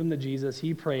obedient, give them to Jesus,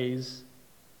 he prays,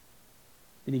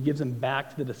 then he gives them back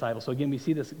to the disciples. So again, we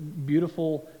see this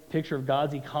beautiful picture of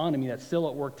God's economy that's still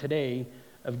at work today,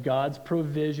 of God's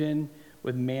provision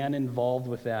with man involved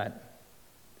with that.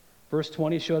 Verse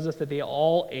 20 shows us that they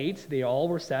all ate, they all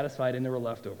were satisfied, and there were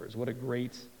leftovers. What a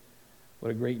great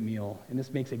meal. And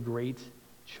this makes a great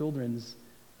children's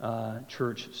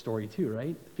church story too,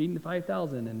 right? Feeding the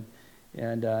 5,000,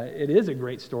 and it is a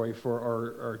great story for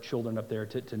our children up there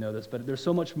to know this. But there's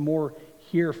so much more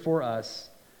here for us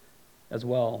as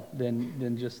well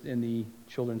than just in the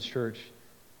children's church.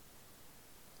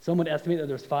 Some would estimate that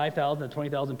there's 5,000 to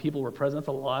 20,000 people were present. That's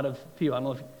a lot of people. I don't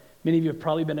know if many of you have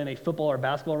probably been in a football or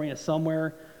basketball arena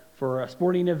somewhere for a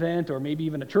sporting event or maybe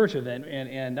even a church event,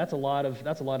 and that's a lot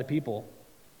of people.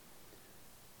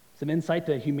 Some insight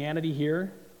to humanity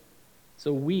here.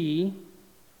 So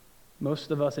most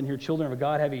of us in here, children of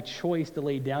God, have a choice to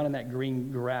lay down in that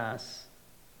green grass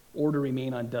or to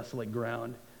remain on desolate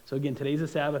ground. So again, today's a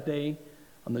Sabbath day.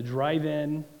 On the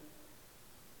drive-in,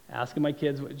 asking my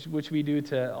kids which we do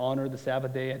to honor the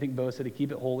Sabbath day. I think Bo said to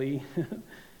keep it holy.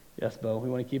 Yes, Bo, we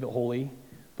want to keep it holy.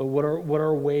 But what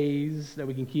are ways that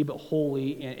we can keep it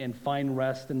holy and find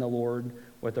rest in the Lord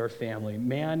with our family?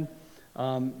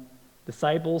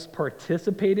 Disciples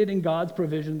participated in God's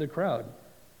provision of the crowd.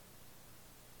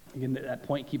 Again, that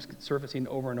point keeps surfacing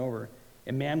over and over.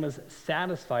 And man was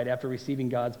satisfied after receiving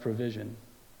God's provision.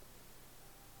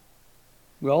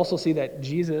 We also see that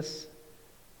Jesus,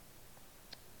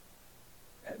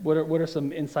 what are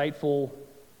some insight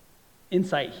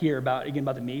here about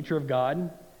the nature of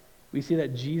God? We see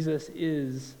that Jesus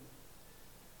is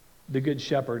the good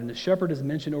shepherd. And the shepherd is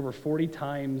mentioned over 40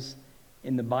 times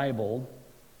in the Bible.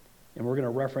 And we're going to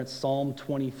reference Psalm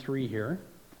 23 here.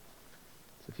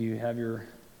 So if you have your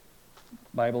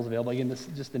Bibles available, again, this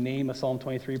is just the name of Psalm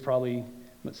 23. Probably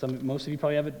most of you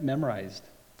probably have it memorized.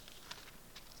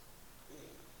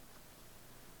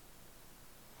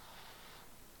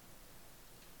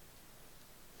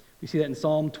 We see that in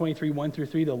Psalm 23, 1 through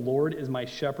 3, the Lord is my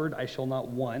shepherd, I shall not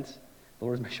want. The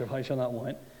Lord is my shepherd, I shall not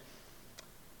want.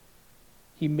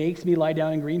 He makes me lie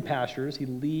down in green pastures. He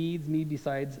leads me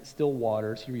beside still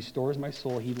waters. He restores my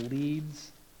soul. He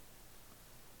leads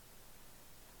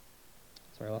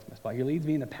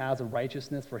me in the paths of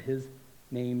righteousness for his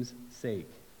name's sake.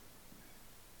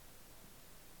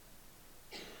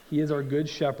 He is our good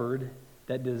shepherd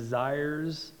that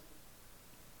desires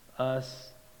us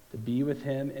to be with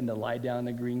him and to lie down in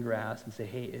the green grass and say,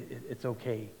 hey, it's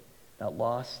okay. The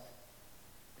loss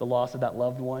of that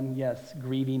loved one, yes,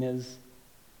 grieving is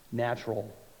natural.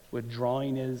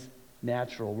 Withdrawing is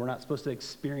natural. We're not supposed to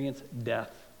experience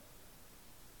death.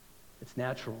 It's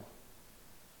natural.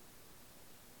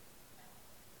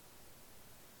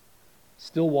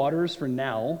 Still waters for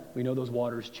now. We know those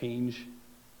waters change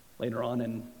later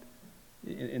on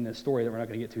in the story that we're not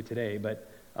going to get to today. But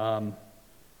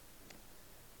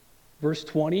verse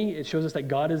 20, it shows us that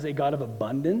God is a God of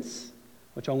abundance,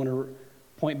 which I want to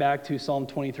point back to Psalm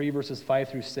 23, verses 5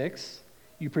 through 6.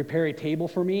 You prepare a table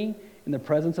for me in the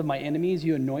presence of my enemies.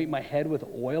 You anoint my head with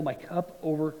oil. My cup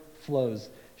overflows.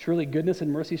 Surely goodness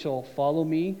and mercy shall follow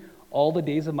me all the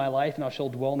days of my life, and I shall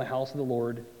dwell in the house of the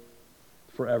Lord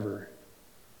forever.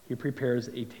 He prepares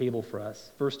a table for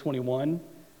us. Verse 21,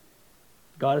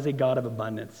 God is a God of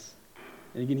abundance.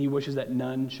 And again, he wishes that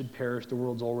none should perish. The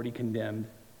world's already condemned.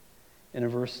 And in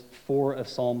verse 4 of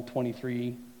Psalm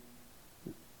 23,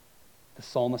 the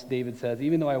psalmist David says,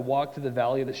 even though I walk through the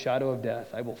valley of the shadow of death,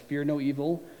 I will fear no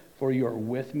evil, for you are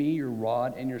with me, your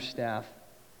rod and your staff,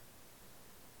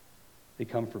 they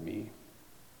comfort me.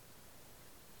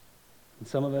 And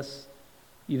some of us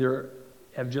either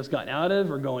have just gotten out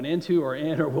of or going into or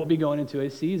in or will be going into a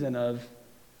season of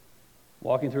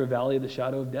walking through a valley of the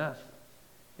shadow of death.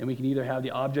 And we can either have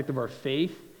the object of our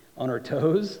faith on our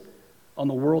toes, on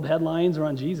the world headlines, or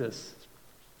on Jesus.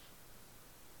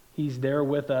 He's there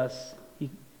with us. He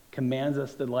commands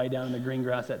us to lie down in the green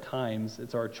grass at times.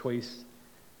 It's our choice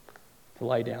to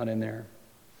lie down in there.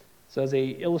 So as a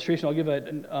illustration, I'll give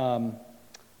an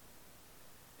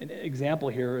example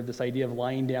here of this idea of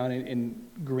lying down in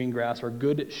green grass, or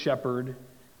good shepherd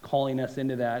calling us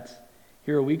into that.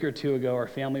 Here a week or two ago, our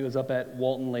family was up at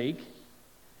Walton Lake,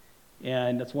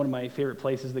 and that's one of my favorite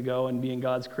places to go and be in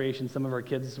God's creation. Some of our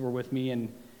kids were with me,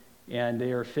 and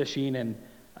they were fishing, and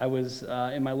I was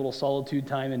in my little solitude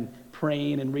time and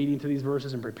praying and reading through these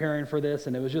verses and preparing for this,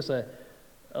 and it was just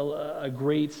a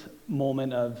great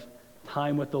moment of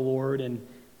time with the Lord, and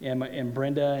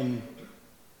Brenda, and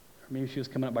maybe she was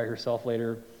coming up by herself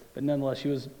later, but nonetheless, she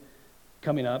was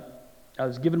coming up. I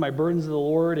was giving my burdens to the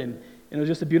Lord, and it was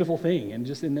just a beautiful thing, and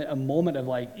just in a moment of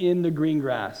like in the green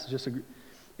grass.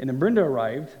 And then Brenda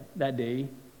arrived that day,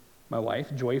 my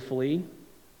wife, joyfully,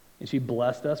 and she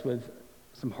blessed us with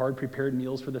some hard-prepared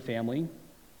meals for the family.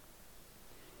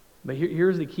 But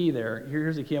here's the key there.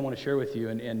 Here's the key I want to share with you,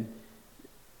 and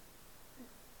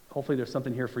hopefully there's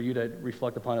something here for you to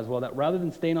reflect upon as well, that rather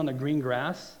than staying on the green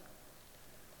grass,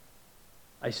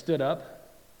 I stood up,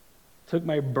 took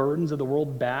my burdens of the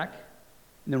world back,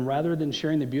 and then rather than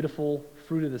sharing the beautiful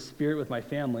fruit of the Spirit with my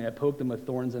family, I poked them with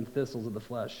thorns and thistles of the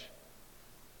flesh.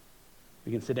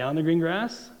 We can sit down in the green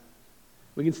grass.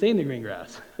 We can stay in the green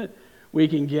grass. We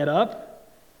can get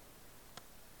up.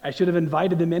 I should have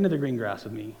invited them into the green grass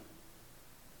with me.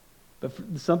 But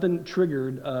something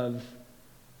triggered of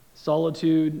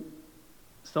solitude,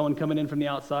 someone coming in from the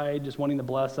outside just wanting to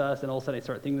bless us, and all of a sudden I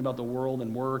start thinking about the world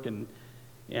and work,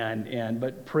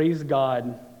 but praise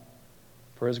God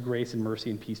for his grace and mercy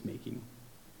and peacemaking.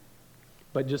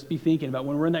 But just be thinking about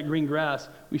when we're in that green grass,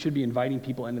 we should be inviting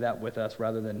people into that with us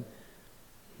rather than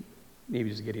maybe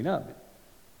just getting up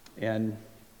and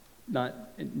not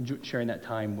sharing that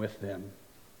time with them.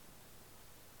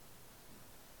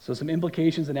 So some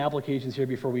implications and applications here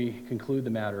before we conclude the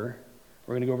matter.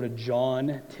 We're going to go over to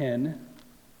John 10.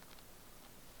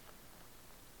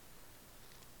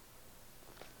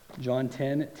 John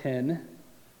 10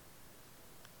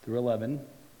 through 11.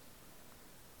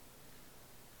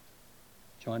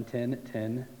 John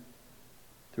 10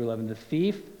 through 11. The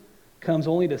thief comes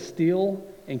only to steal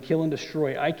and kill and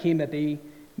destroy. I came that they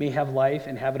may have life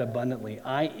and have it abundantly.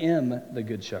 I am the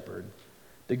good shepherd.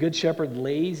 The good shepherd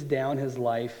lays down his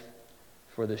life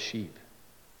for the sheep.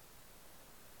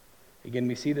 Again,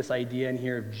 we see this idea in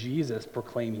here of Jesus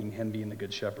proclaiming him being the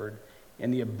good shepherd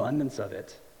and the abundance of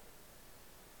it.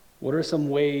 What are some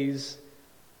ways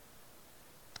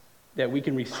that we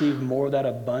can receive more of that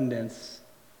abundance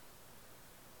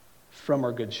from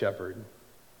our good shepherd?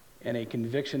 And a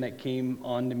conviction that came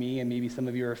onto me, and maybe some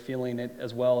of you are feeling it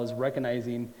as well, is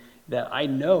recognizing that I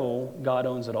know God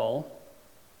owns it all.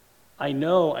 I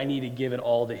know I need to give it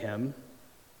all to him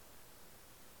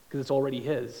because it's already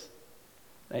his.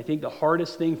 And I think the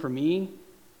hardest thing for me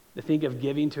to think of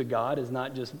giving to God is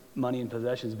not just money and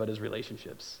possessions, but his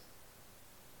relationships.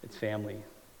 It's family.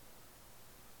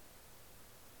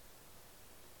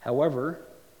 However,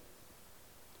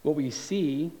 what we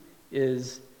see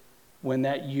is when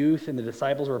that youth and the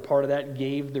disciples were a part of that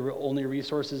gave the only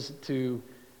resources to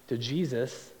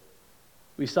Jesus,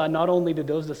 we saw not only did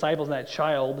those disciples and that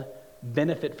child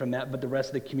benefit from that, but the rest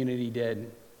of the community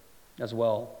did as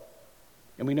well.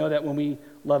 And we know that when we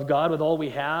love God with all we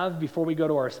have, before we go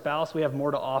to our spouse, we have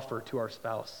more to offer to our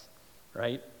spouse,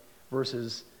 right?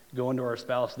 Versus going to our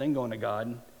spouse, then going to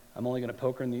God. I'm only going to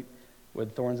poke her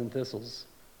with thorns and thistles.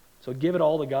 So give it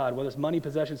all to God, whether it's money,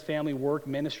 possessions, family, work,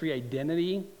 ministry,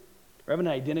 identity. We're having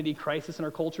an identity crisis in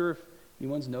our culture, if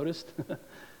anyone's noticed.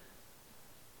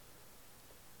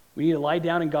 We need to lie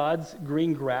down in God's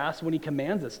green grass when he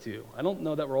commands us to. I don't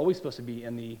know that we're always supposed to be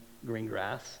in the green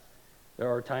grass. There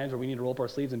are times where we need to roll up our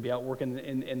sleeves and be out working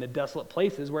in the desolate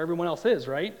places where everyone else is,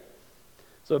 right?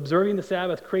 So observing the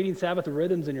Sabbath, creating Sabbath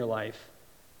rhythms in your life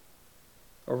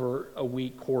over a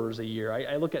week, quarters, a year.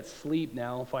 I look at sleep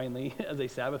now, finally, as a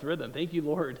Sabbath rhythm. Thank you,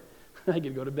 Lord. I get to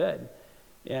go to bed.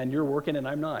 And you're working and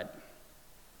I'm not.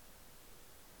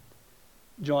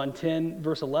 John 10,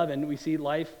 verse 11, we see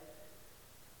life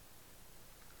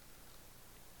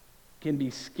can be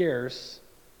scarce.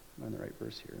 I'm on the right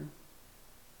verse here.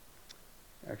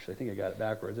 Actually, I think I got it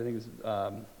backwards. I think it's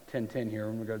 10:10 here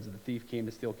in regards to the thief came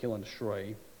to steal, kill, and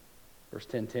destroy. Verse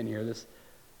 10:10 here.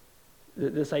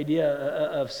 This idea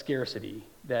of scarcity,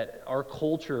 that our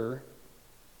culture,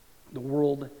 the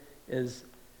world, is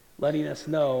letting us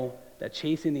know that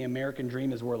chasing the American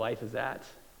dream is where life is at.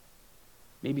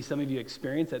 Maybe some of you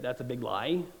experience that. That's a big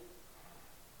lie.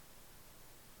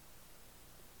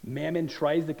 Mammon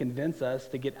tries to convince us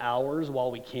to get ours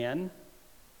while we can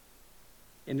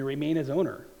and to remain as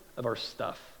owner of our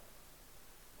stuff.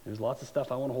 There's lots of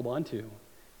stuff I want to hold on to.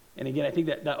 And again, I think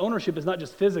that ownership is not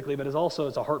just physically, but it's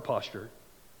a heart posture,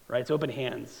 right? It's open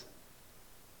hands.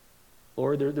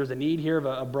 Lord, there's a need here of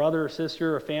a brother or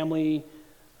sister, a family,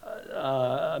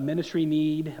 a ministry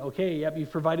need. Okay, yep,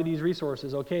 you've provided these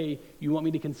resources. Okay, you want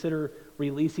me to consider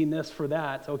releasing this for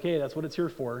that. Okay, that's what it's here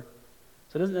for.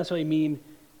 So it doesn't necessarily mean,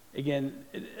 again,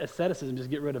 asceticism, just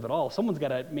get rid of it all. Someone's got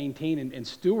to maintain and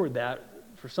steward that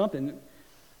for something.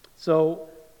 So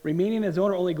remaining as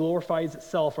owner only glorifies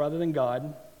itself rather than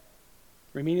God.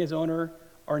 Remaining as owner,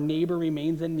 our neighbor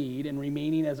remains in need, and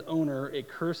remaining as owner, it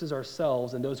curses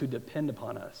ourselves and those who depend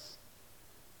upon us.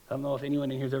 I don't know if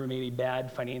anyone in here has ever made a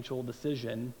bad financial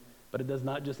decision, but it does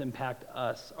not just impact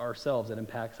us, ourselves. It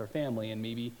impacts our family and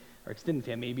maybe our extended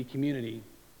family, maybe community.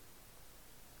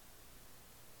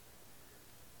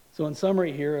 So in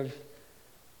summary here of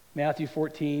Matthew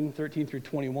 14, 13 through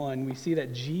 21, we see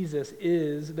that Jesus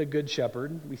is the good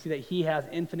shepherd. We see that he has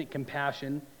infinite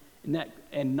compassion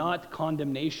and not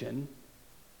condemnation.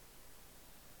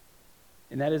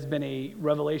 And that has been a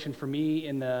revelation for me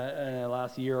in the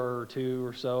last year or two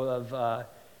or so of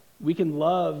we can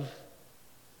love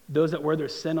those that wear their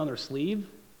sin on their sleeve.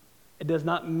 It does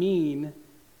not mean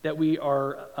that we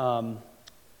are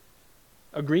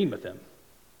agreeing with them.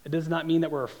 It does not mean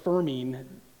that we're affirming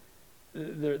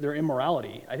their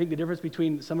immorality. I think the difference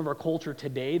between some of our culture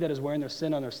today that is wearing their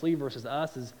sin on their sleeve versus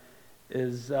us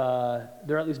is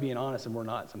they're at least being honest and we're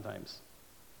not sometimes,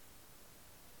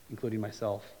 including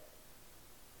myself.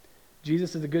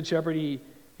 Jesus is the good shepherd.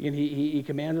 He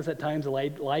commands us at times to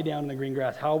lie down in the green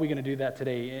grass. How are we going to do that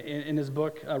today? In his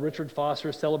book, Richard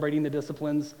Foster, Celebrating the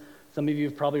Disciplines, some of you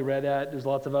have probably read that. There's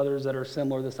lots of others that are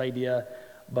similar to this idea.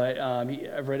 But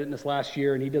I've read it in this last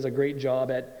year, and he does a great job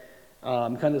at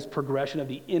kind of this progression of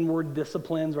the inward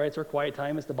disciplines, right? It's our quiet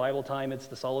time, it's the Bible time, it's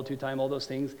the solitude time, all those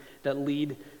things that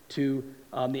lead to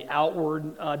the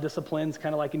outward disciplines,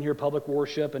 kind of like in here, public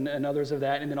worship and others of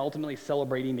that, and then ultimately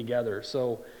celebrating together.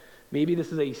 So maybe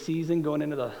this is a season going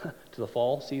into the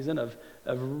fall season of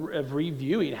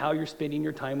reviewing how you're spending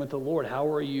your time with the Lord. How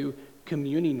are you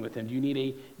communing with him? Do you need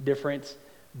a different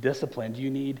discipline? Do you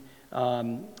need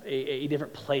a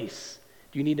different place?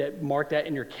 Do you need to mark that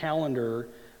in your calendar?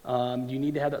 Do you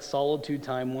need to have that solitude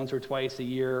time once or twice a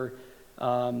year?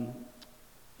 And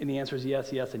the answer is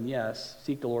yes, yes, and yes.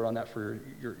 Seek the Lord on that for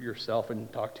yourself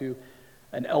and talk to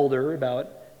an elder about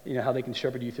how they can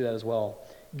shepherd you through that as well.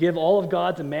 Give all of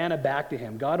God's manna back to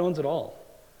him. God owns it all.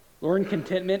 Learn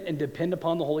contentment and depend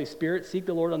upon the Holy Spirit. Seek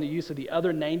the Lord on the use of the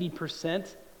other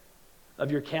 90%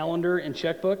 of your calendar and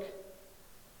checkbook.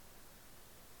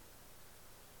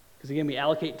 Because again, we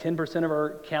allocate 10% of our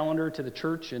calendar to the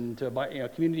church and to a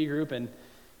community group, and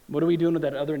what are we doing with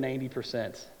that other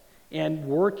 90%? And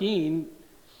working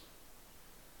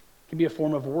can be a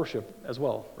form of worship as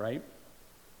well, right?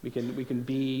 We can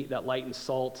be that light and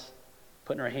salt,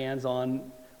 putting our hands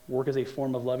on work as a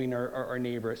form of loving our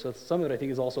neighbor. So some of it I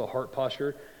think is also a heart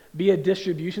posture. Be a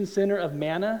distribution center of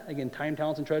manna, again, time,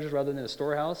 talents, and treasures rather than a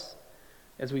storehouse.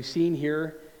 As we've seen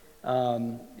here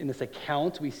in this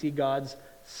account, we see God's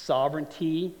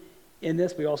sovereignty in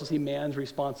this. We also see man's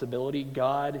responsibility.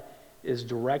 God is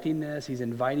directing this. He's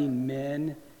inviting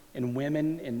men and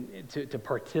women to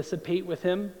participate with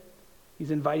him.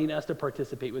 He's inviting us to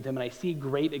participate with him. And I see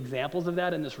great examples of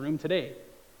that in this room today.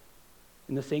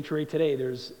 In the sanctuary today,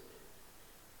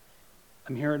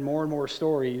 I'm hearing more and more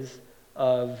stories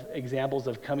of examples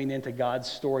of coming into God's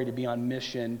story to be on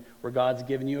mission, where God's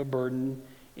given you a burden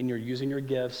and you're using your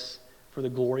gifts for the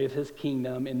glory of his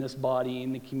kingdom in this body,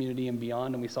 in the community, and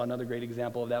beyond. And we saw another great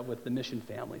example of that with the mission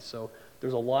family. So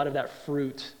there's a lot of that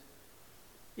fruit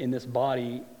in this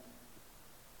body.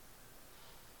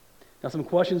 Now, some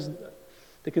questions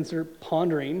to consider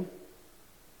pondering.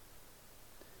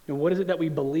 What is it that we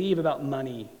believe about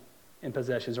money and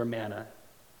possessions or manna?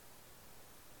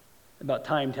 About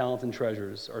time, talents, and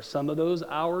treasures. Are some of those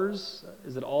ours?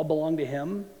 Does it all belong to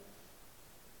him?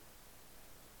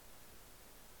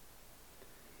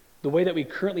 The way that we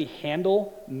currently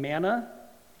handle manna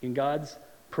in God's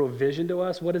provision to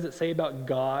us, what does it say about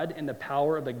God and the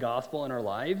power of the gospel in our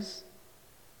lives?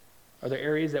 Are there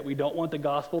areas that we don't want the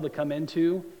gospel to come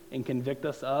into and convict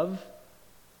us of?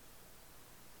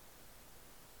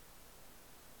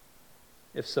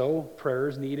 If so,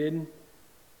 prayers needed,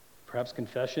 perhaps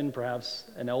confession, perhaps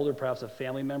an elder, perhaps a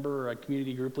family member or a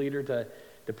community group leader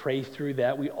to pray through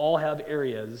that. We all have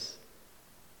areas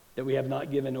that we have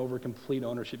not given over complete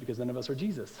ownership because none of us are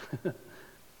Jesus.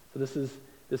 So this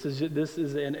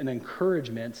is an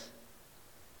encouragement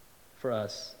for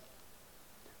us.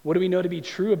 What do we know to be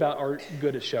true about our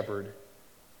good shepherd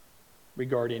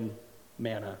regarding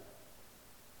manna?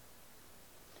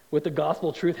 With the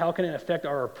gospel truth, how can it affect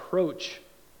our approach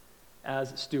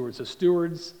as stewards? So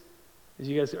stewards, as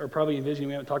you guys are probably envisioning,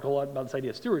 we haven't talked a whole lot about this idea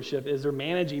of stewardship, is they're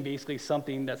managing basically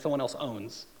something that someone else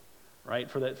owns,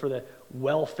 right? For the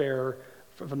welfare,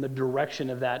 from the direction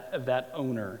of that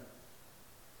owner.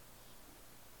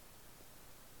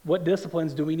 What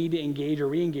disciplines do we need to engage or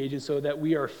re-engage in so that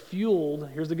we are fueled?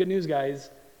 Here's the good news, guys,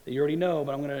 that you already know,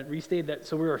 but I'm going to restate that.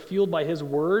 So we are fueled by his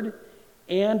word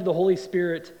and the Holy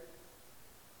Spirit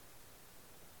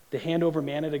to hand over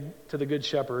manna to the good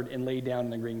shepherd and lay down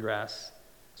in the green grass.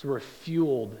 So we're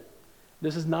fueled.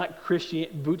 This is not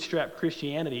bootstrap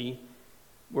Christianity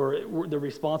where the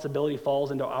responsibility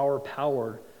falls into our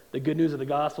power. The good news of the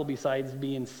gospel, besides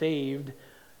being saved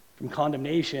from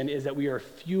condemnation, is that we are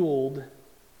fueled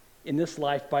in this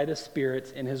life by the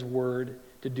Spirit and his word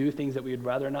to do things that we would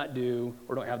rather not do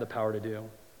or don't have the power to do.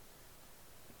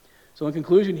 So in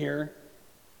conclusion here,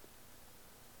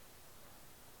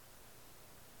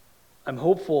 I'm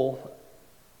hopeful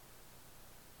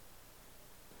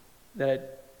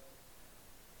that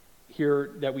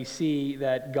here that we see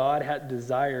that God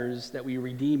desires that we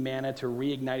redeem manna to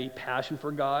reignite a passion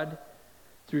for God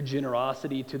through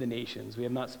generosity to the nations. We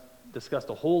have not discussed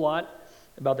a whole lot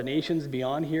about the nations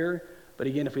beyond here, but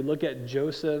again, if we look at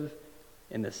Joseph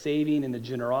and the saving and the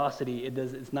generosity,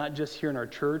 it's not just here in our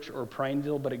church or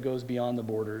Prineville, but it goes beyond the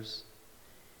borders.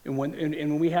 And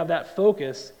when we have that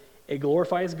focus, it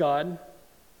glorifies God.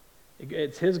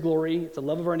 It's his glory. It's the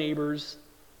love of our neighbors.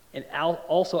 And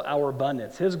also our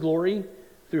abundance. His glory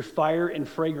through fire and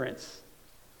fragrance.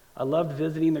 I loved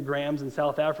visiting the Grahams in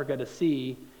South Africa to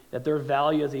see that their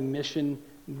value as a mission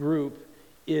group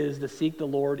is to seek the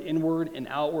Lord inward and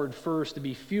outward first, to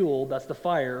be fueled, that's the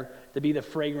fire, to be the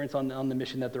fragrance on the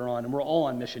mission that they're on. And we're all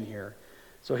on mission here.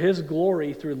 So his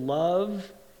glory through love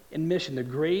and mission, the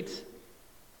great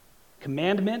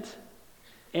commandment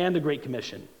and the great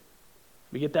commission.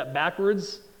 We get that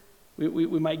backwards, we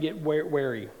might get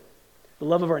wary. The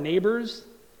love of our neighbors,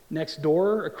 next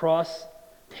door, across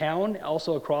town,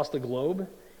 also across the globe,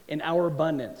 and our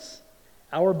abundance.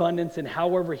 Our abundance in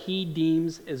however he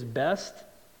deems is best,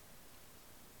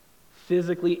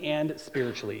 physically and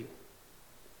spiritually.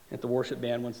 If the worship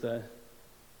band wants to,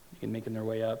 you can make them their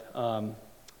way up.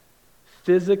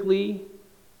 Physically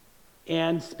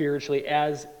and spiritually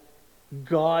as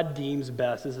God deems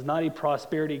best. This is not a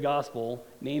prosperity gospel,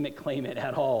 name it, claim it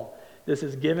at all. This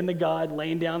is given to God,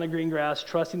 laying down the green grass,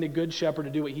 trusting the good shepherd to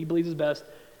do what he believes is best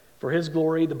for his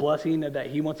glory, the blessing that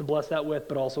he wants to bless that with,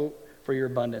 but also for your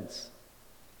abundance.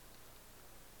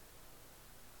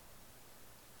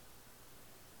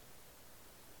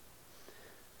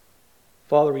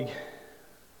 Father, we,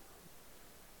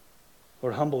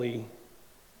 Lord, humbly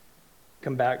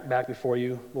come back before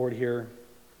you, Lord, here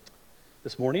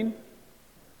this morning.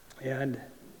 And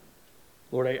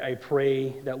Lord, I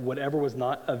pray that whatever was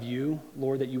not of you,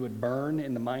 Lord, that you would burn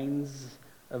in the minds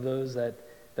of those that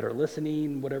are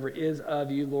listening. Whatever is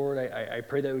of you, Lord, I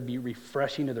pray that it would be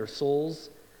refreshing to their souls.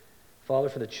 Father,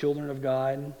 for the children of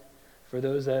God, for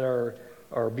those that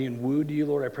are being wooed to you,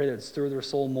 Lord, I pray that it would stir their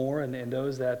soul more. And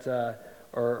those that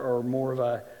are more of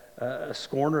a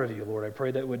scorner of you, Lord, I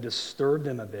pray that it would disturb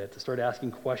them a bit to start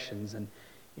asking questions.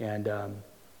 And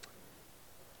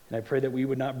I pray that we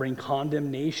would not bring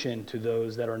condemnation to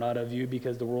those that are not of you,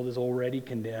 because the world is already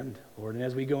condemned, Lord. And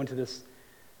as we go into this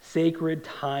sacred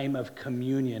time of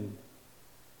communion,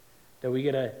 that we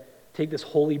get to take this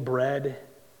holy bread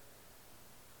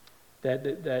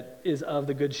that is of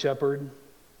the Good Shepherd.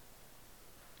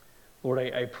 Lord,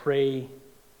 I pray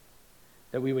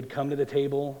that we would come to the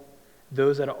table.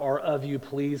 Those that are of you,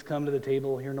 please come to the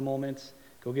table here in a moment.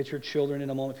 Go get your children in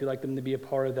a moment if you'd like them to be a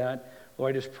part of that.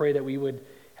 Lord, I just pray that we would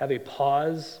have a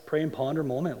pause, pray and ponder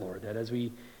moment, Lord, that as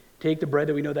we take the bread,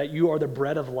 that we know that you are the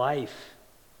bread of life,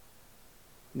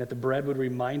 and that the bread would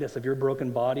remind us of your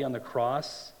broken body on the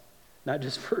cross, not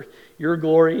just for your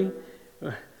glory,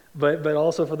 but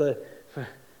also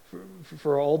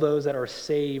for all those that are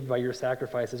saved by your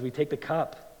sacrifice. As we take the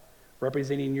cup,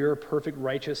 representing your perfect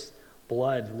righteous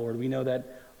blood, Lord, we know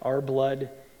that our blood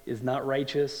is not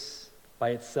righteous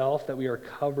by itself, that we are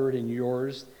covered in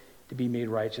yours to be made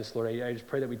righteous, Lord. I just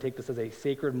pray that we take this as a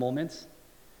sacred moment,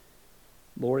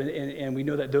 Lord, and we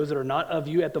know that those that are not of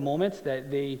you at the moment, that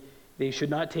they should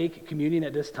not take communion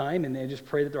at this time, and I just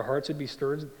pray that their hearts would be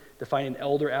stirred to find an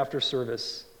elder after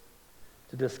service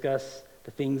to discuss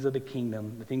the things of the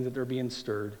kingdom, the things that are being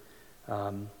stirred.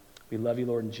 We love you,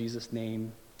 Lord, in Jesus'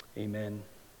 name, amen.